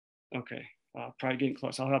 Okay, probably getting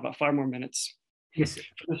close. I'll have about 5 more minutes. Yes.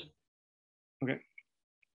 Okay.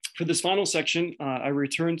 For this final section, I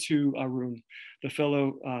return to Arun, the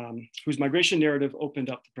fellow whose migration narrative opened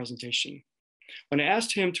up the presentation. When I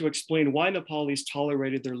asked him to explain why Nepalis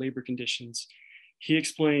tolerated their labor conditions, he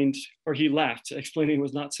explained, or he laughed, explaining it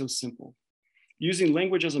was not so simple. Using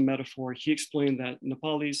language as a metaphor, he explained that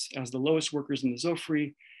Nepalis, as the lowest workers in the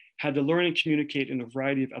Zofri, had to learn and communicate in a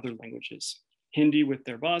variety of other languages. Hindi with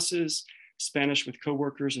their bosses, Spanish with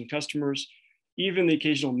coworkers and customers, even the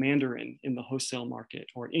occasional Mandarin in the wholesale market,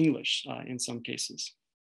 or English in some cases.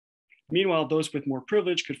 Meanwhile, those with more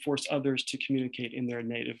privilege could force others to communicate in their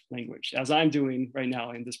native language, as I'm doing right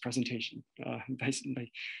now in this presentation, by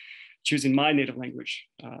choosing my native language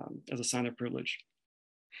as a sign of privilege.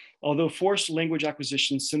 Although forced language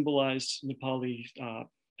acquisition symbolized Nepali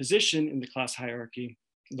position in the class hierarchy,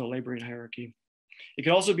 the laboring hierarchy, it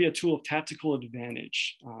could also be a tool of tactical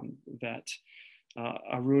advantage that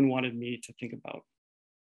Arun wanted me to think about.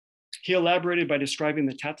 He elaborated by describing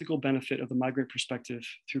the tactical benefit of the migrant perspective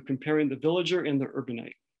through comparing the villager and the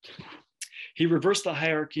urbanite. He reversed the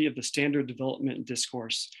hierarchy of the standard development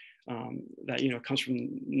discourse that comes from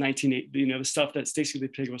 1980, the stuff that Stacy Lee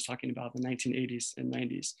Pig was talking about in the 1980s and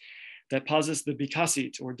 90s, that posits the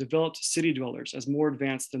Bikasit, or developed city dwellers, as more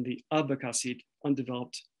advanced than the Abakasit,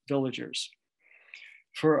 undeveloped villagers.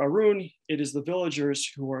 For Arun, it is the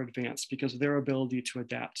villagers who are advanced because of their ability to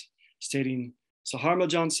adapt, stating,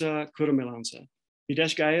 Saharmajansa, Kurumilansa,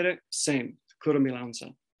 Videsh Gaere, same,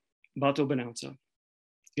 Kurumilansa, Bato Banansa.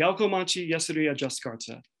 Yaukomanchi Yasuri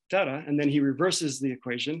Ajastkarta, Tara, and then he reverses the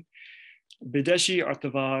equation, Bideshi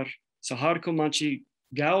Artavar, Saharkomanchi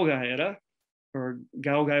Gao Gaera, or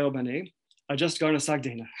Gao Gayo Bane, Ajastgarna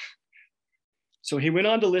Sagdena. So he went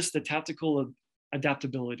on to list the tactical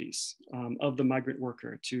adaptabilities of the migrant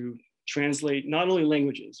worker to translate not only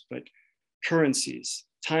languages, but currencies,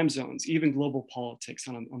 time zones, even global politics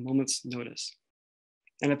on a moment's notice.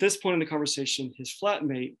 And at this point in the conversation, his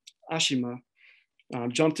flatmate, Ashima,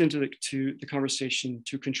 jumped into the conversation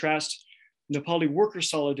to contrast Nepali worker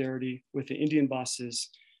solidarity with the Indian bosses,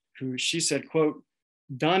 who she said, quote,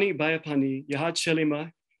 Dani Bayapani, Yahat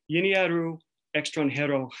Chelima, Yiniaru,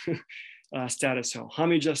 extranjero status ho,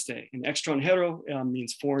 Hami Juste. And extranjero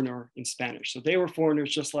means foreigner in Spanish. So they were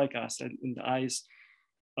foreigners just like us in the eyes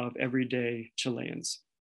of everyday Chileans.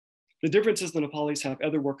 The difference is the Nepalis have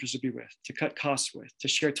other workers to be with, to cut costs with, to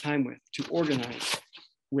share time with, to organize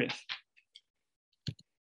with.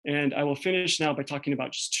 And I will finish now by talking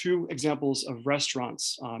about just 2 examples of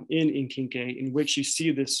restaurants in Inkinke in which you see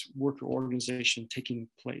this worker organization taking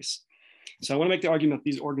place. So I want to make the argument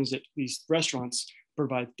that these restaurants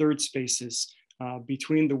provide third spaces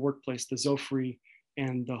between the workplace, the Zofri,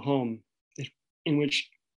 and the home, in which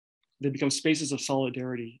they become spaces of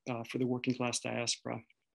solidarity for the working class diaspora.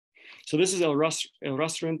 So this is El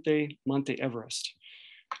Restaurante Monte Everest.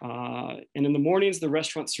 And in the mornings, the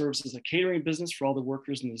restaurant serves as a catering business for all the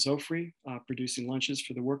workers in the Zofri, producing lunches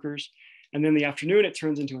for the workers. And then in the afternoon, it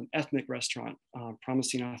turns into an ethnic restaurant,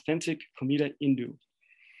 promising authentic comida Indu.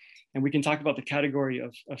 And we can talk about the category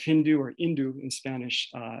of Hindu or Indu in Spanish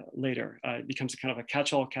later. It becomes a kind of a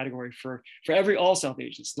catch-all category for all South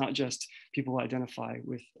Asians, not just people who identify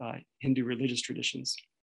with Hindu religious traditions.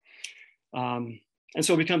 And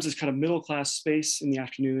so it becomes this kind of middle-class space in the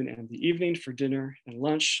afternoon and the evening for dinner and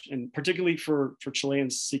lunch, and particularly for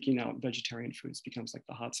Chileans seeking out vegetarian foods becomes like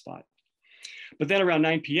the hot spot. But then around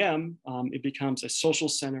 9 p.m., it becomes a social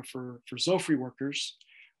center for Zofri workers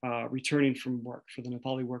returning from work, for the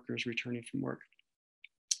Nepali workers returning from work.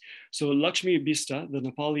 So Lakshmi Bista, the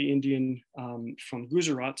Nepali Indian from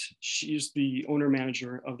Gujarat, she's the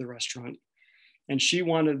owner-manager of the restaurant, and she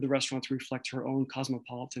wanted the restaurant to reflect her own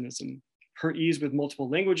cosmopolitanism. Her ease with multiple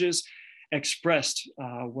languages expressed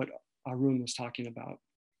what Arun was talking about.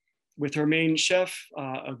 With her main chef,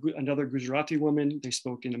 another Gujarati woman, they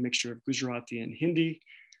spoke in a mixture of Gujarati and Hindi.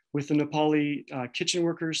 With the Nepali kitchen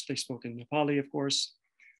workers, they spoke in Nepali, of course.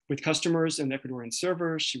 With customers and Ecuadorian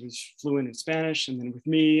servers, she was fluent in Spanish. And then with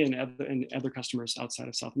me and other customers outside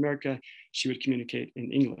of South America, she would communicate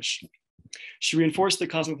in English. She reinforced the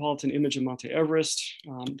cosmopolitan image of Monte Everest.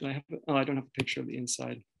 I don't have a picture of the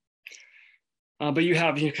inside. But you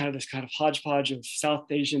have kind of this kind of hodgepodge of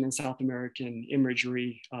South Asian and South American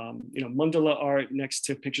imagery, mandala art next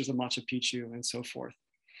to pictures of Machu Picchu and so forth.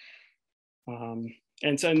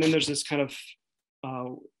 And then there's this kind of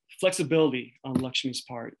flexibility on Lakshmi's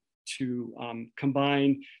part to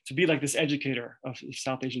combine, to be like this educator of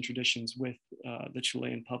South Asian traditions with the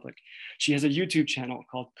Chilean public. She has a YouTube channel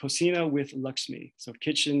called Cocina with Lakshmi, so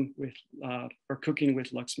kitchen with, or cooking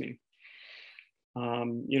with Lakshmi.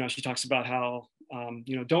 She talks about how,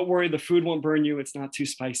 don't worry, the food won't burn you, it's not too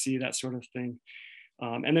spicy, that sort of thing.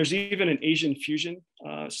 And there's even an Asian fusion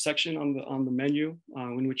section on the menu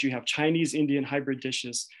in which you have Chinese Indian hybrid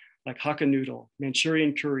dishes like Hakka noodle,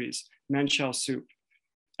 Manchurian curries, manchow soup.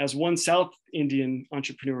 As one South Indian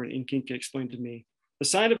entrepreneur in Kinke explained to me, the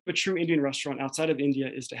sign of a true Indian restaurant outside of India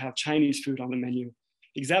is to have Chinese food on the menu,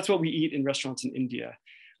 because that's what we eat in restaurants in India.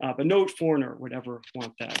 But no foreigner would ever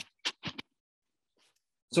want that.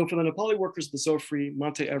 So for the Nepali workers of the Zofri,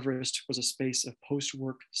 Monte Everest was a space of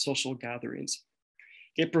post-work social gatherings.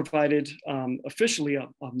 It provided officially a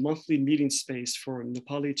monthly meeting space for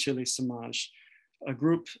Nepali Chile Samaj, a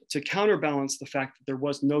group to counterbalance the fact that there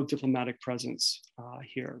was no diplomatic presence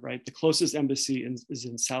here, right? The closest embassy is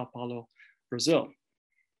in Sao Paulo, Brazil.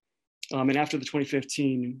 And after the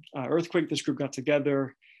 2015 earthquake, this group got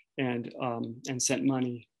together and sent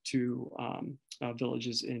money to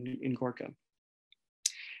villages in Gorka.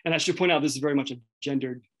 And I should point out, this is very much a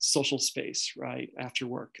gendered social space, right? After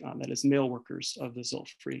work, that is male workers of the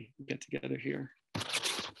Zofri get together here.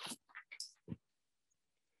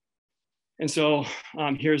 And so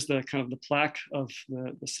here's the kind of the plaque of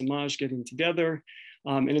the Samaj getting together.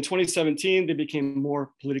 And in 2017, they became more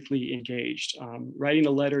politically engaged, writing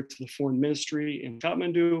a letter to the foreign ministry in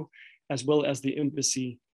Kathmandu, as well as the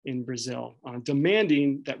embassy in Brazil,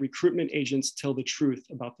 demanding that recruitment agents tell the truth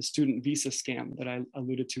about the student visa scam that I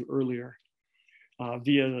alluded to earlier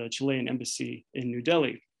via the Chilean embassy in New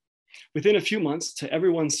Delhi. Within a few months, to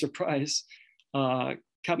everyone's surprise,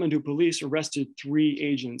 Kathmandu police arrested 3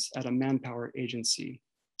 agents at a manpower agency.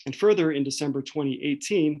 And further, in December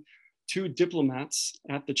 2018, 2 diplomats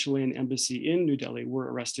at the Chilean embassy in New Delhi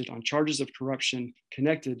were arrested on charges of corruption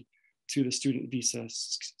connected to the student visa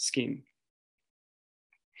scheme.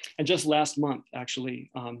 And just last month,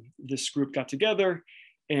 actually, this group got together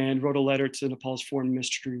and wrote a letter to Nepal's foreign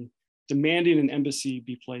ministry demanding an embassy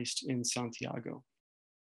be placed in Santiago.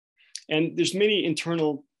 And there's many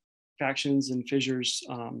internal factions and fissures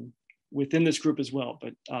within this group as well,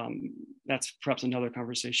 but that's perhaps another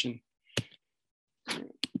conversation.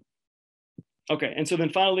 Okay, and so then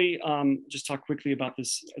finally, just talk quickly about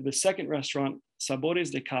the second restaurant, Sabores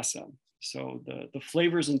de Casa. So the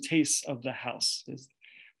flavors and tastes of the house is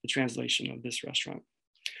the translation of this restaurant.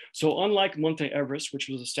 So unlike Monte Everest, which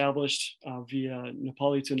was established via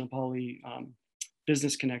Nepali to Nepali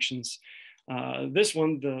business connections, this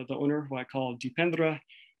one, the owner, who I call Dipendra,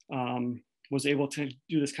 was able to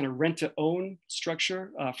do this kind of rent-to-own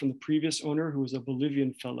structure from the previous owner, who was a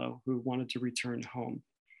Bolivian fellow who wanted to return home.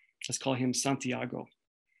 Let's call him Santiago.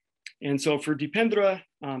 And so for Dipendra,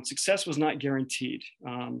 success was not guaranteed.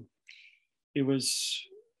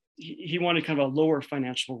 He wanted kind of a lower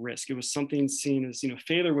financial risk. It was something seen as,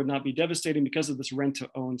 failure would not be devastating because of this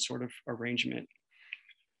rent-to-own sort of arrangement.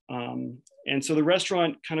 And so the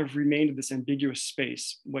restaurant kind of remained in this ambiguous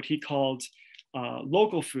space, what he called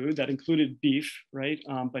local food that included beef, right?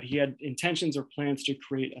 But he had intentions or plans to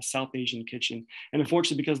create a South Asian kitchen. And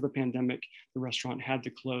unfortunately, because of the pandemic, the restaurant had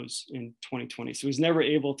to close in 2020. So he was never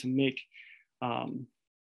able to make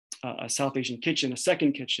a South Asian kitchen, a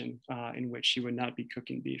second kitchen in which he would not be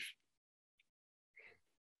cooking beef.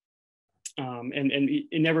 And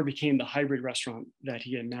it never became the hybrid restaurant that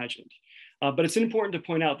he imagined. But it's important to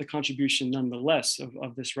point out the contribution nonetheless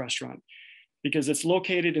of this restaurant, because it's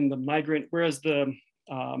located in the migrant, whereas the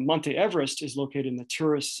Monte Everest is located in the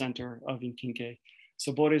tourist center of Inquinque.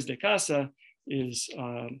 Sabores de Casa is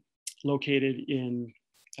located in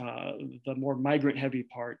the more migrant-heavy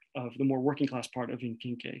part of the more working-class part of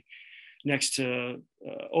Inquinque, next to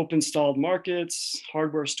open stalled markets,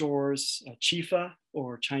 hardware stores, chifa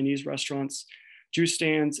or Chinese restaurants, juice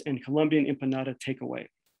stands, and Colombian empanada takeaway.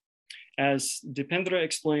 As Dipendra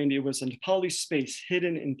explained, it was a Nepali space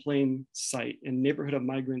hidden in plain sight in a neighborhood of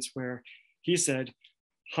migrants where, he said,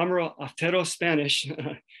 Hamra Aftero Spanish,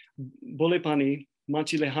 Bolepani,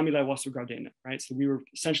 Manchile Hamila Wasu Gardena, right? So we were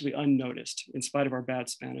essentially unnoticed in spite of our bad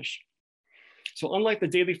Spanish. So unlike the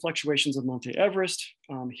daily fluctuations of Monte Everest,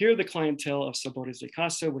 here the clientele of Sabores de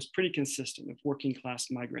Casa was pretty consistent of working class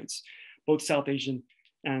migrants, both South Asian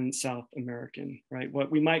and South American, right?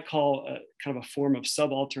 What we might call a kind of a form of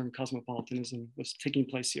subaltern cosmopolitanism was taking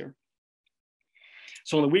place here.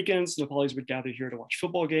 So on the weekends, Nepalis would gather here to watch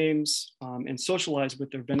football games and socialize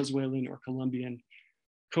with their Venezuelan or Colombian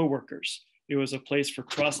co-workers. It was a place for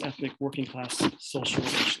cross-ethnic working class social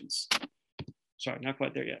relations. Sorry, not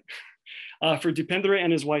quite there yet. For Dipendra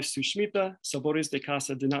and his wife Sushmita, Sabores de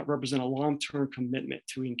Casa did not represent a long-term commitment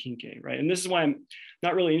to Inkinke, right? And this is why I'm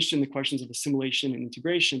not really interested in the questions of assimilation and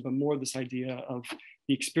integration, but more this idea of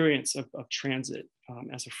the experience of transit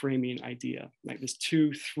as a framing idea, like this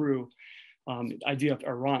to-through idea of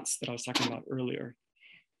errance that I was talking about earlier.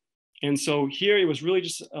 And so here it was really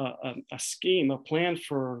just a scheme, a plan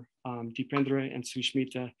for Dipendra and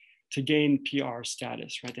Sushmita to gain PR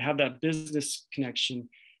status, right? To have that business connection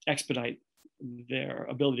expedite their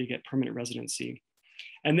ability to get permanent residency.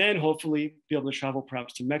 And then hopefully be able to travel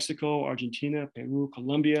perhaps to Mexico, Argentina, Peru,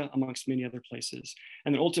 Colombia, amongst many other places.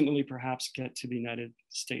 And then ultimately perhaps get to the United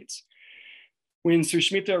States. When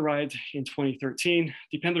Sushmita arrived in 2013,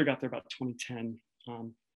 Dipendra got there about 2010.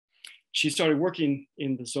 She started working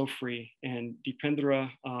in the Zofri, and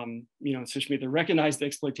Dipendra, Sushmita recognized the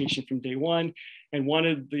exploitation from day one and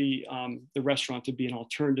wanted the restaurant to be an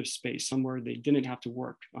alternative space, somewhere they didn't have to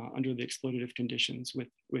work under the exploitative conditions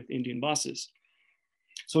with Indian bosses.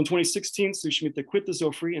 So in 2016, Sushmita quit the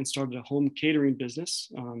Zofri and started a home catering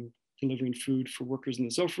business, delivering food for workers in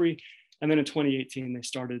the Zofri. And then in 2018, they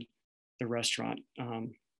started the restaurant.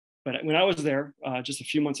 But when I was there, just a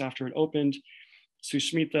few months after it opened,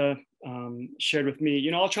 Sushmita shared with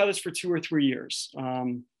me, I'll try this for 2 or 3 years,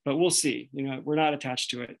 but we'll see. We're not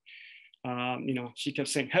attached to it. She kept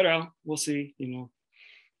saying, "Hera, we'll see."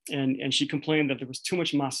 And she complained that there was too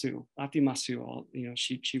much masu, ati masu.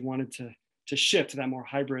 She wanted to shift to that more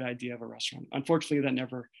hybrid idea of a restaurant. Unfortunately, that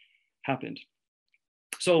never happened.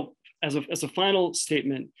 So as a final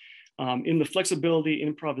statement, in the flexibility,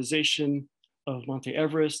 improvisation of Monte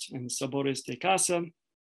Everest and Sabores de Casa,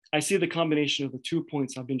 I see the combination of the 2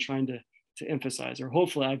 points I've been trying to emphasize, or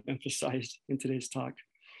hopefully I've emphasized in today's talk.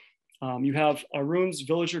 You have Arun's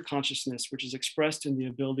villager consciousness, which is expressed in the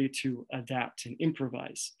ability to adapt and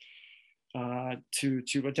improvise, to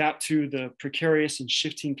adapt to the precarious and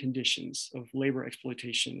shifting conditions of labor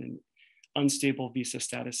exploitation and unstable visa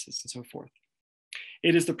statuses and so forth.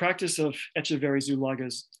 It is the practice of Echeverry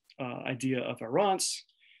Zulaga's idea of errance,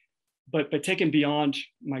 but taken beyond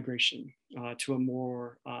migration to a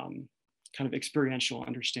more kind of experiential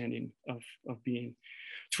understanding of being,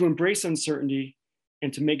 to embrace uncertainty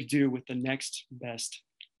and to make do with the next best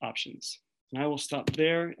options. And I will stop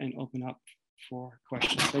there and open up for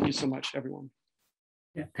questions. Thank you so much, everyone.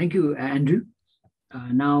 Yeah, thank you, Andrew.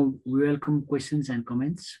 Now we welcome questions and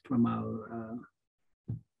comments from our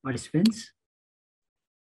participants.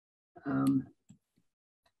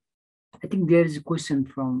 I think there is a question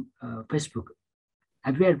from Facebook.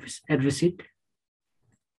 Have you addressed it?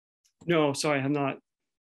 No, sorry, I have not.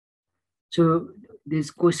 So this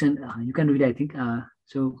question, you can read, I think.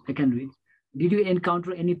 So I can read. Did you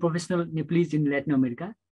encounter any professional Nepalese in Latin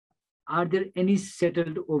America? Are there any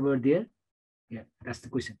settled over there? Yeah, that's the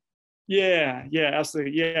question. Yeah,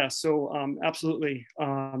 absolutely. Yeah, so absolutely.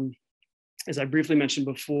 As I briefly mentioned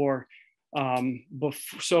before,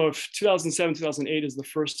 so if 2007, 2008 is the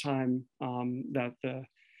first time that the,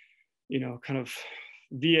 kind of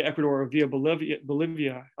via Ecuador or via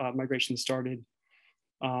Bolivia migration started.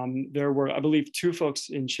 There were, I believe, 2 folks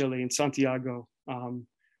in Chile, in Santiago.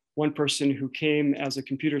 One person who came as a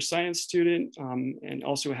computer science student and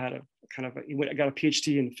also had got a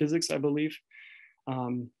PhD in physics, I believe.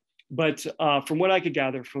 But from what I could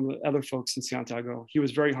gather from the other folks in Santiago, he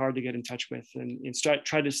was very hard to get in touch with and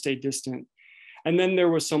tried to stay distant. And then there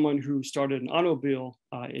was someone who started an automobile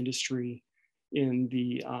industry in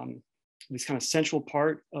the this kind of central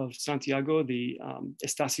part of Santiago, the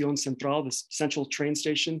Estación Central, this central train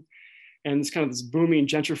station. And it's kind of this booming,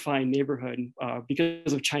 gentrifying neighborhood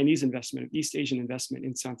because of Chinese investment, East Asian investment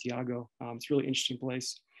in Santiago. It's a really interesting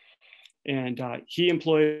place. And he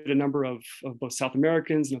employed a number of both South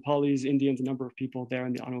Americans, Nepalis, Indians, a number of people there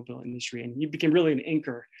in the automobile industry. And he became really an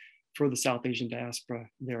anchor for the South Asian diaspora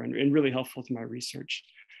there and really helpful to my research.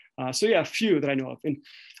 So yeah, a few that I know of. And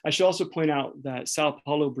I should also point out that Sao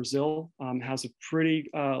Paulo, Brazil has a pretty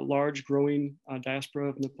large growing diaspora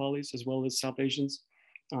of Nepalis as well as South Asians.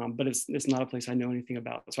 but it's not a place I know anything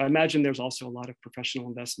about. So I imagine there's also a lot of professional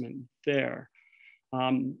investment there,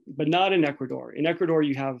 but not in Ecuador. In Ecuador,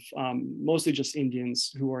 you have mostly just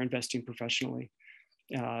Indians who are investing professionally,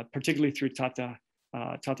 particularly through Tata.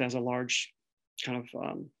 Tata has a large kind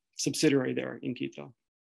of subsidiary there in Quito.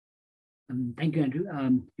 Thank you, Andrew.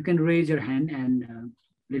 You can raise your hand and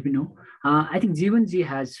let me know. I think Jivanji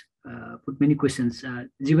has put many questions.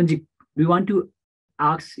 Jivanji, do you want to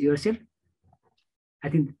ask yourself? I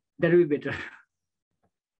think that will be better.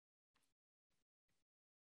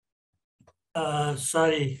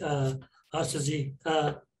 Sorry, Ashaji.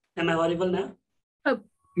 Am I audible now?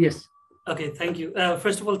 Yes. Okay, thank you.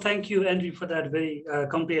 First of all, thank you, Andrew, for that very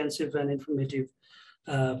comprehensive and informative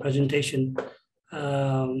presentation.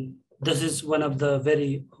 This is one of the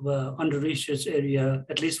very under-researched area,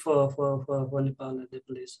 at least for Nepal and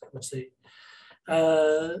Nepalese, I would say.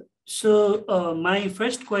 So my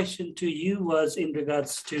first question to you was in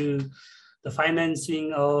regards to the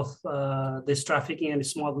financing of this trafficking and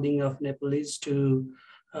smuggling of Nepalese to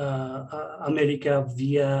America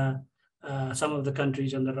via some of the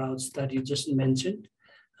countries on the routes that you just mentioned.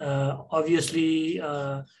 Obviously,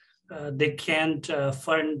 they can't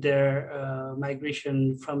fund their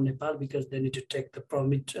migration from Nepal because they need to take the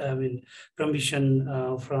permission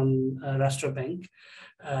from Rashtra Bank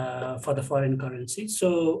for the foreign currency.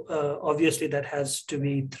 So obviously that has to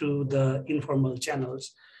be through the informal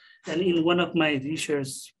channels. And in one of my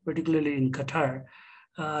research, particularly in Qatar,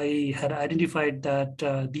 I had identified that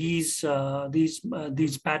these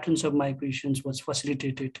patterns of migrations was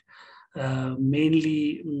facilitated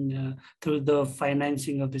mainly through the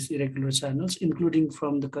financing of these irregular channels, including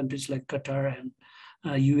from the countries like Qatar and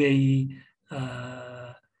UAE.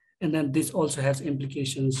 And then this also has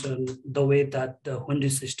implications on the way that the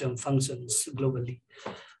Hundi system functions globally.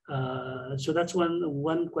 So that's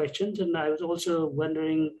one question. And I was also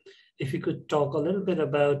wondering if you could talk a little bit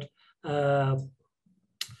about,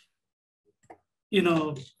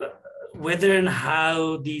 whether and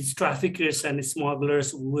how these traffickers and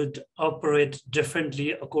smugglers would operate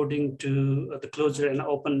differently according to the closure and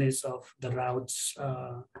openness of the routes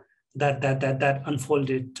that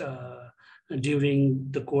unfolded during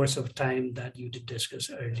the course of time that you did discuss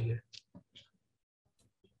earlier.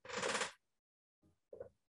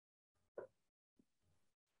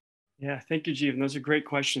 Yeah, thank you, Jeevan. Those are great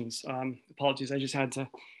questions. Apologies, I just had to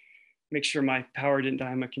make sure my power didn't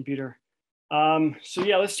die on my computer. So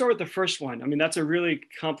yeah, let's start with the first one. I mean, that's a really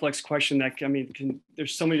complex question that,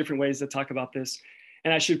 there's so many different ways to talk about this.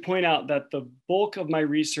 And I should point out that the bulk of my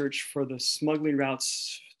research for the smuggling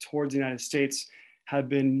routes towards the United States have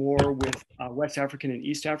been more with West African and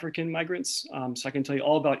East African migrants. So I can tell you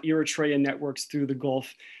all about Eritrean networks through the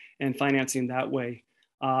Gulf and financing that way.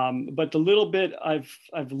 But the little bit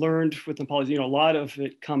I've learned with Nepali, a lot of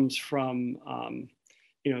it comes from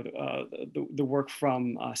the work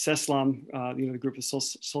from CESLAM, the group of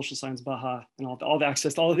social science Baha, and all the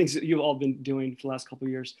access to all the things that you've all been doing for the last couple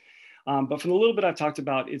of years. But from the little bit I've talked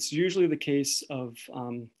about, it's usually the case of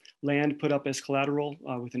land put up as collateral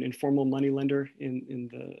with an informal money lender in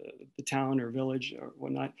the town or village or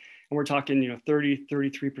whatnot. And we're talking, 30,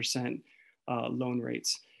 33% loan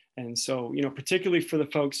rates. And so, particularly for the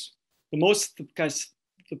folks,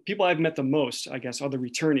 the people I've met the most, I guess, are the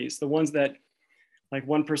returnees, the ones that, like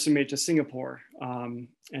one person made to Singapore, and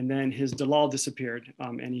then his dalal disappeared,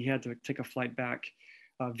 and he had to take a flight back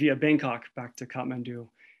via Bangkok back to Kathmandu.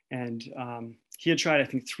 And he had tried, I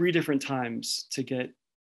think, 3 different times to get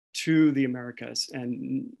to the Americas,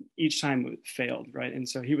 and each time it failed, right? And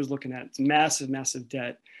so he was looking at massive, massive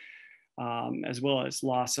debt, as well as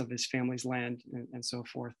loss of his family's land and so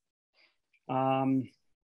forth.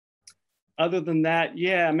 Other than that,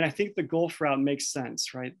 yeah, I think the Gulf route makes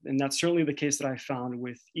sense, right? And that's certainly the case that I found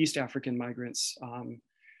with East African migrants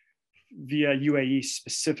via UAE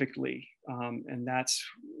specifically. And that's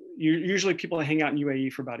usually people hang out in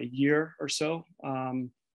UAE for about a year or so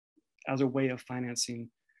as a way of financing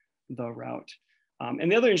the route.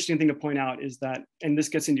 And the other interesting thing to point out is that, and this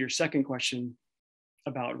gets into your second question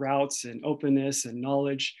about routes and openness and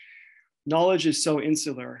knowledge. Knowledge is so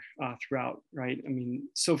insular throughout, right?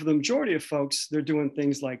 So for the majority of folks, they're doing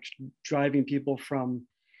things like driving people from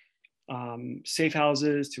safe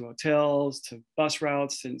houses to hotels to bus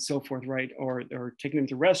routes and so forth, right? Or taking them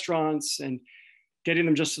to restaurants and getting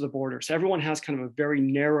them just to the border. So everyone has kind of a very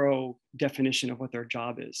narrow definition of what their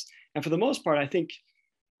job is. And for the most part, I think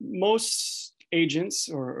most agents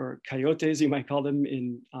or coyotes, you might call them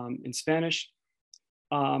in Spanish,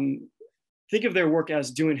 think of their work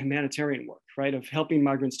as doing humanitarian work, right? Of helping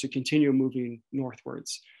migrants to continue moving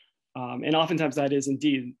northwards. And oftentimes that is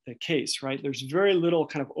indeed the case, right? There's very little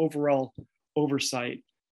kind of overall oversight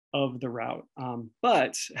of the route.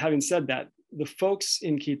 But having said that, the folks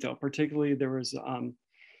in Quito, particularly there was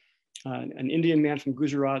an Indian man from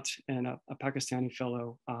Gujarat and a Pakistani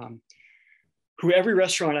fellow, who every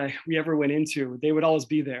restaurant we ever went into, they would always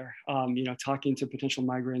be there, talking to potential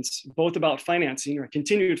migrants, both about financing or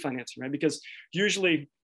continued financing, right? Because usually,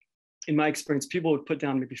 in my experience, people would put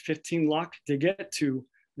down maybe 15 lakh to get to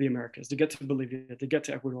the Americas, to get to Bolivia, to get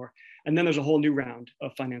to Ecuador. And then there's a whole new round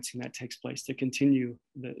of financing that takes place to continue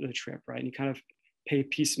the trip, right? And you kind of pay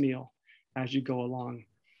piecemeal as you go along.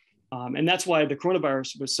 And that's why the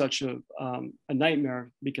coronavirus was such a nightmare,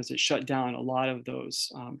 because it shut down a lot of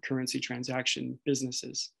those currency transaction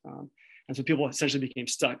businesses. And so people essentially became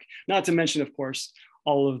stuck. Not to mention, of course,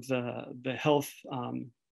 all of the health,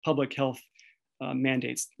 public health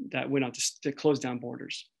mandates that went out to close down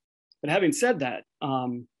borders. But having said that,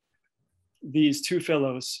 these two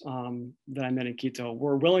fellows that I met in Quito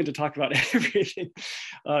were willing to talk about everything.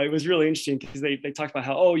 It was really interesting because they talked about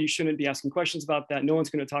how, oh, you shouldn't be asking questions about that. No one's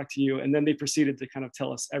going to talk to you. And then they proceeded to kind of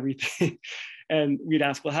tell us everything. And we'd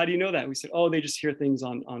ask, well, how do you know that? We said, oh, they just hear things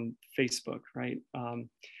on Facebook, right?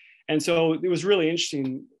 And so it was really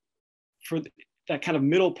interesting for that kind of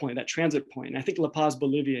middle point, that transit point. And I think La Paz,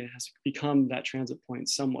 Bolivia has become that transit point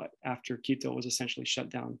somewhat after Quito was essentially shut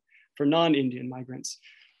down for non-Indian migrants.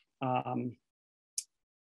 I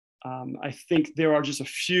think there are just a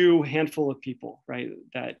few handful of people, right,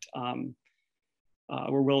 that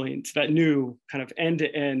were willing to that new kind of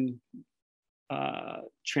end-to-end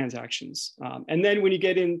transactions. And then when you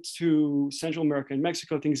get into Central America and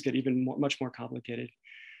Mexico, things get even much more complicated.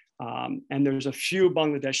 And there's a few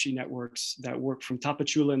Bangladeshi networks that work from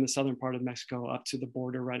Tapachula in the southern part of Mexico up to the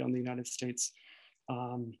border right on the United States.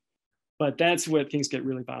 But that's where things get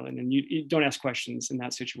really violent, and you don't ask questions in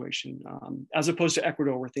that situation, as opposed to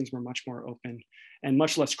Ecuador, where things were much more open and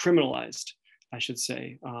much less criminalized, I should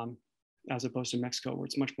say, as opposed to Mexico, where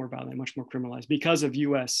it's much more violent, much more criminalized because of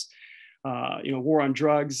U.S. War on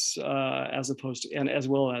drugs, as opposed to, and as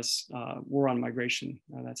well as war on migration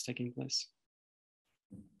that's taking place.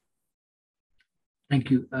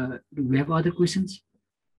 Thank you. Do we have other questions?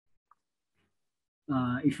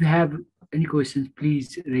 If you have any questions,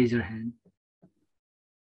 please raise your hand.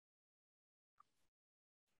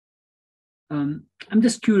 I'm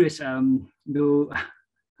just curious, though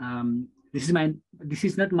this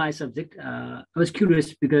is not my subject. I was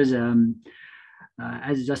curious because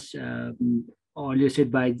as just earlier said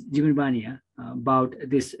by Jimin Bania about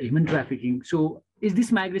this human trafficking. So is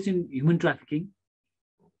this migration human trafficking?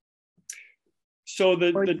 So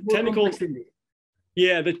the technical,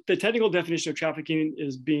 yeah, the technical definition of trafficking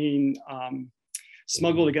is being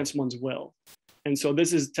smuggled against one's will. And so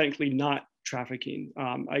this is technically not trafficking.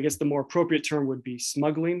 I guess the more appropriate term would be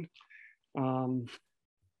smuggling. But,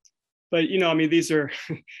 I mean, these are,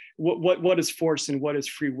 what is force and what is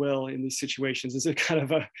free will in these situations? Is it kind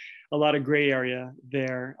of a lot of gray area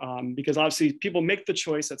there? Because obviously people make the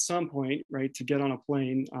choice at some point, right, to get on a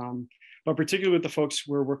plane. But particularly with the folks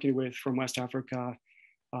we're working with from West Africa,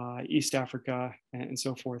 East Africa, and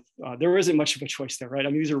so forth, there isn't much of a choice there, right? I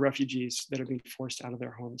mean, these are refugees that are being forced out of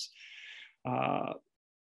their homes.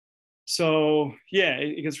 So yeah,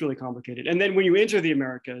 it gets really complicated. And then when you enter the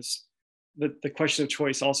Americas, the question of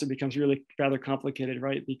choice also becomes really rather complicated,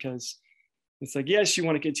 right? Because it's like, yes, you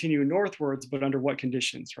want to continue northwards, but under what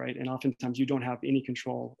conditions, right? And oftentimes you don't have any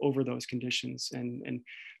control over those conditions. And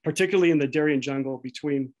particularly in the Darien jungle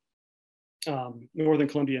between northern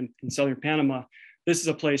Colombia and southern Panama, this is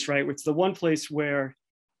a place, right? It's the one place where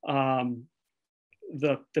the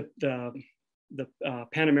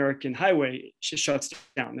Pan American highway shuts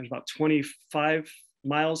down. There's about 25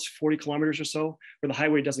 miles, 40 kilometers or so, where the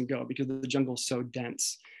highway doesn't go because the jungle is so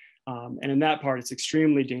dense. And in that part, it's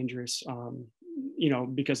extremely dangerous,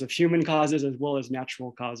 because of human causes as well as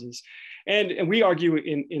natural causes. And we argue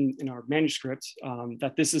in our manuscript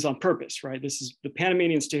that this is on purpose, right? This is the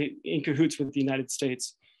Panamanian state in cahoots with the United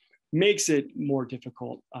States makes it more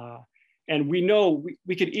difficult. And we know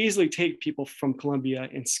we could easily take people from Colombia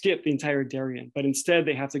and skip the entire Darien, but instead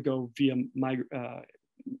they have to go via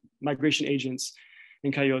migration agents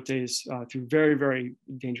and coyotes through very, very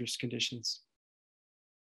dangerous conditions.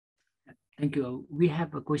 Thank you. We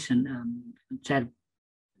have a question, Chad,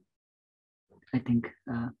 I think.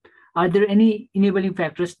 Are there any enabling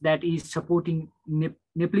factors that is supporting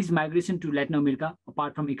Nepalese migration to Latin America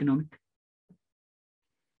apart from economic?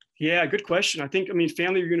 Yeah, good question. I think,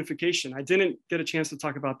 family reunification. I didn't get a chance to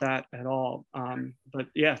talk about that at all. But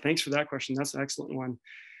yeah, thanks for that question. That's an excellent one.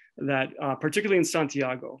 that particularly in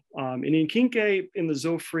Santiago. And in Quinque, in the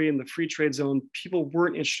Zofri, in the free trade zone, people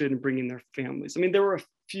weren't interested in bringing their families. I mean, there were a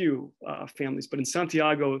few families, but in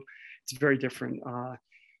Santiago, it's very different.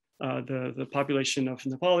 The population of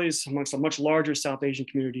Nepalis amongst a much larger South Asian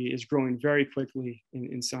community is growing very quickly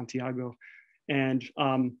in Santiago. And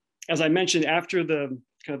as I mentioned, after the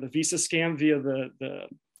kind of the visa scam via the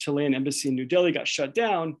Chilean embassy in New Delhi got shut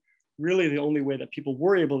down, really the only way that people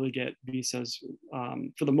were able to get visas,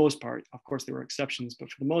 for the most part, of course there were exceptions, but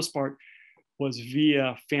for the most part, was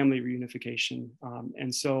via family reunification.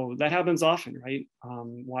 And so that happens often, right?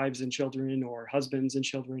 Wives and children, or husbands and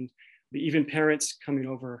children, even parents coming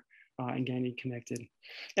over and getting connected.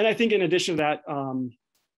 And I think in addition to that,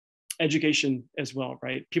 education as well,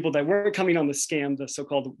 right? People that weren't coming on the scam, the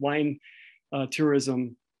so-called wine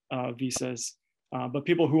tourism visas, but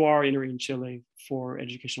people who are entering Chile for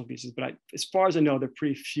educational visas. But as far as I know, they're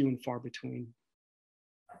pretty few and far between.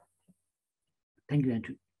 Thank you,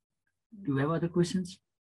 Andrew. Do you have other questions?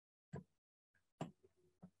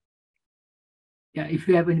 Yeah, if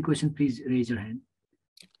you have any question, please raise your hand.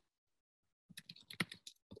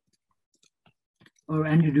 Or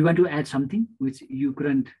Andrew, do you want to add something which you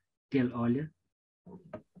couldn't tell earlier?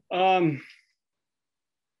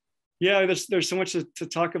 Yeah, there's so much to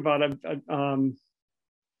talk about. I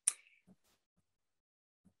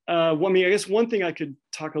mean, I guess one thing I could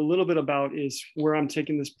talk a little bit about is where I'm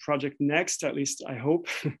taking this project next, at least I hope.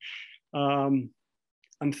 I'm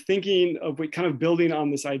thinking of kind of building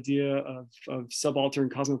on this idea of subaltern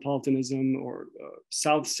cosmopolitanism, or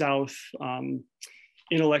South-South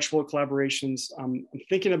intellectual collaborations. I'm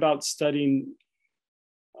thinking about studying,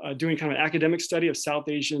 doing kind of an academic study of South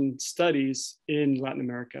Asian studies in Latin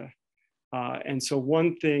America. And so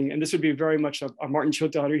one thing, and this would be very much a Martin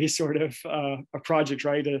Chautari sort of a project,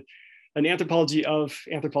 right? An anthropology of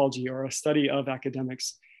anthropology, or a study of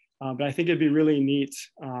academics. But I think it'd be really neat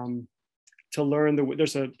to learn,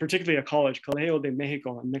 there's particularly a college, Colegio de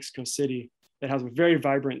Mexico in Mexico City, that has a very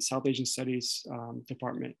vibrant South Asian studies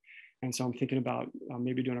department. And so I'm thinking about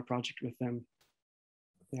maybe doing a project with them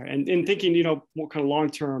there, and thinking, you know, more kind of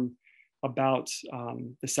long-term about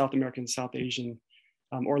the South American, South Asian,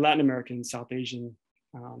 or Latin American, South Asian,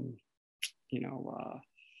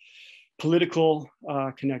 political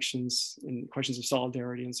connections and questions of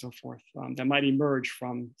solidarity and so forth that might emerge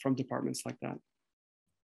from departments like that.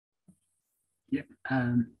 Yeah,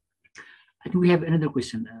 I think we have another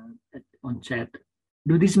question on chat.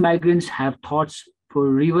 Do these migrants have thoughts for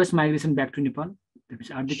reverse migration back to Nepal?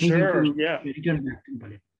 Are they thinking to return back to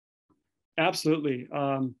Nepal? Absolutely.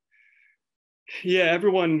 Yeah,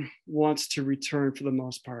 everyone wants to return for the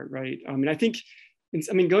most part, right? I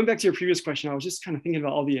mean, going back to your previous question, I was just kind of thinking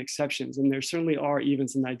about all the exceptions, and there certainly are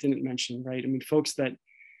evens that I didn't mention, right? I mean, folks that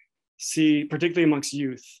see, particularly amongst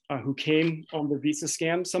youth who came on the visa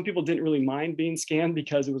scam, some people didn't really mind being scammed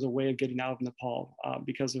because it was a way of getting out of Nepal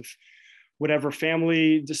because of whatever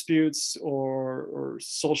family disputes or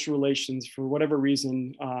social relations, for whatever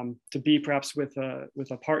reason, to be perhaps with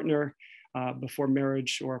a partner before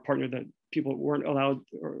marriage, or a partner that people weren't allowed,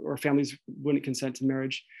 or families wouldn't consent to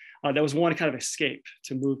marriage. That was one kind of escape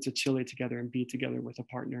to move to Chile together and be together with a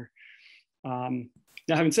partner.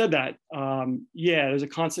 Now, having said that, yeah, there's a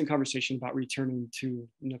constant conversation about returning to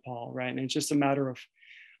Nepal, right? And it's just a matter of,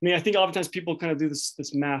 I mean, I think oftentimes people kind of do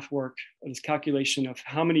this math work, this calculation of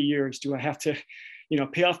how many years do I have to,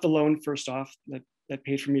 pay off the loan first off that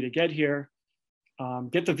paid for me to get here,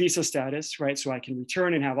 get the visa status, right? So I can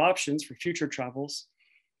return and have options for future travels.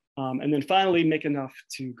 And then finally make enough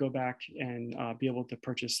to go back and be able to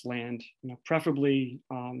purchase land, preferably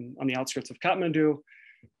on the outskirts of Kathmandu,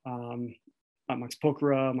 amongst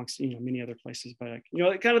Pokhara, amongst many other places. But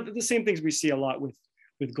kind of the same things we see a lot with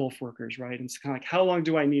Gulf workers, right? And it's kind of like, how long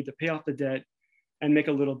do I need to pay off the debt and make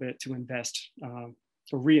a little bit to invest or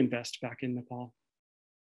reinvest back in Nepal?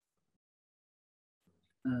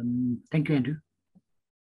 Thank you, Andrew.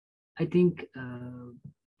 I think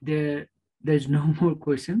there's no more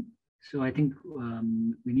question. So I think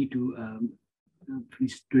we need to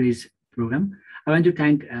finish today's program. I want to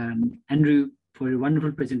thank Andrew for a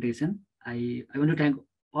wonderful presentation. I want to thank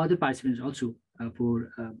all the participants also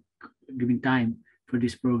for giving time for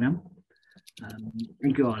this program.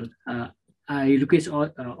 Thank you all. I request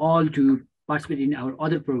all to participate in our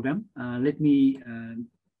other program. Let me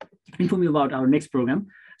inform you about our next program.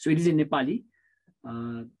 So it is in Nepali.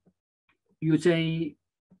 यो चाहिँ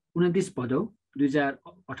 29 Bhadau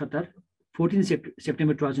 2078 14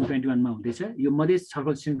 September 2021 मा हुँदैछ। यो मधेस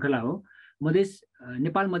छलफल श्रृङ्खला हो।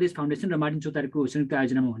 Nepal Madhesh foundation र Martin चौतारीको संयुक्त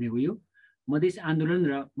आयोजनामा हुने हो। यो मधेस आन्दोलन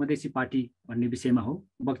र मधेसी पार्टी भन्ने विषयमा हो।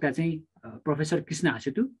 वक्ता चाहिँ प्रोफेसर कृष्ण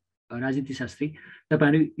हाँसेतु, राजनीति शास्त्री।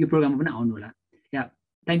 तपाईहरु यो प्रोग्राममा पनि आउनु होला। या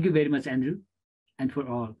thank you very much Andrew and for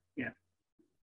Al.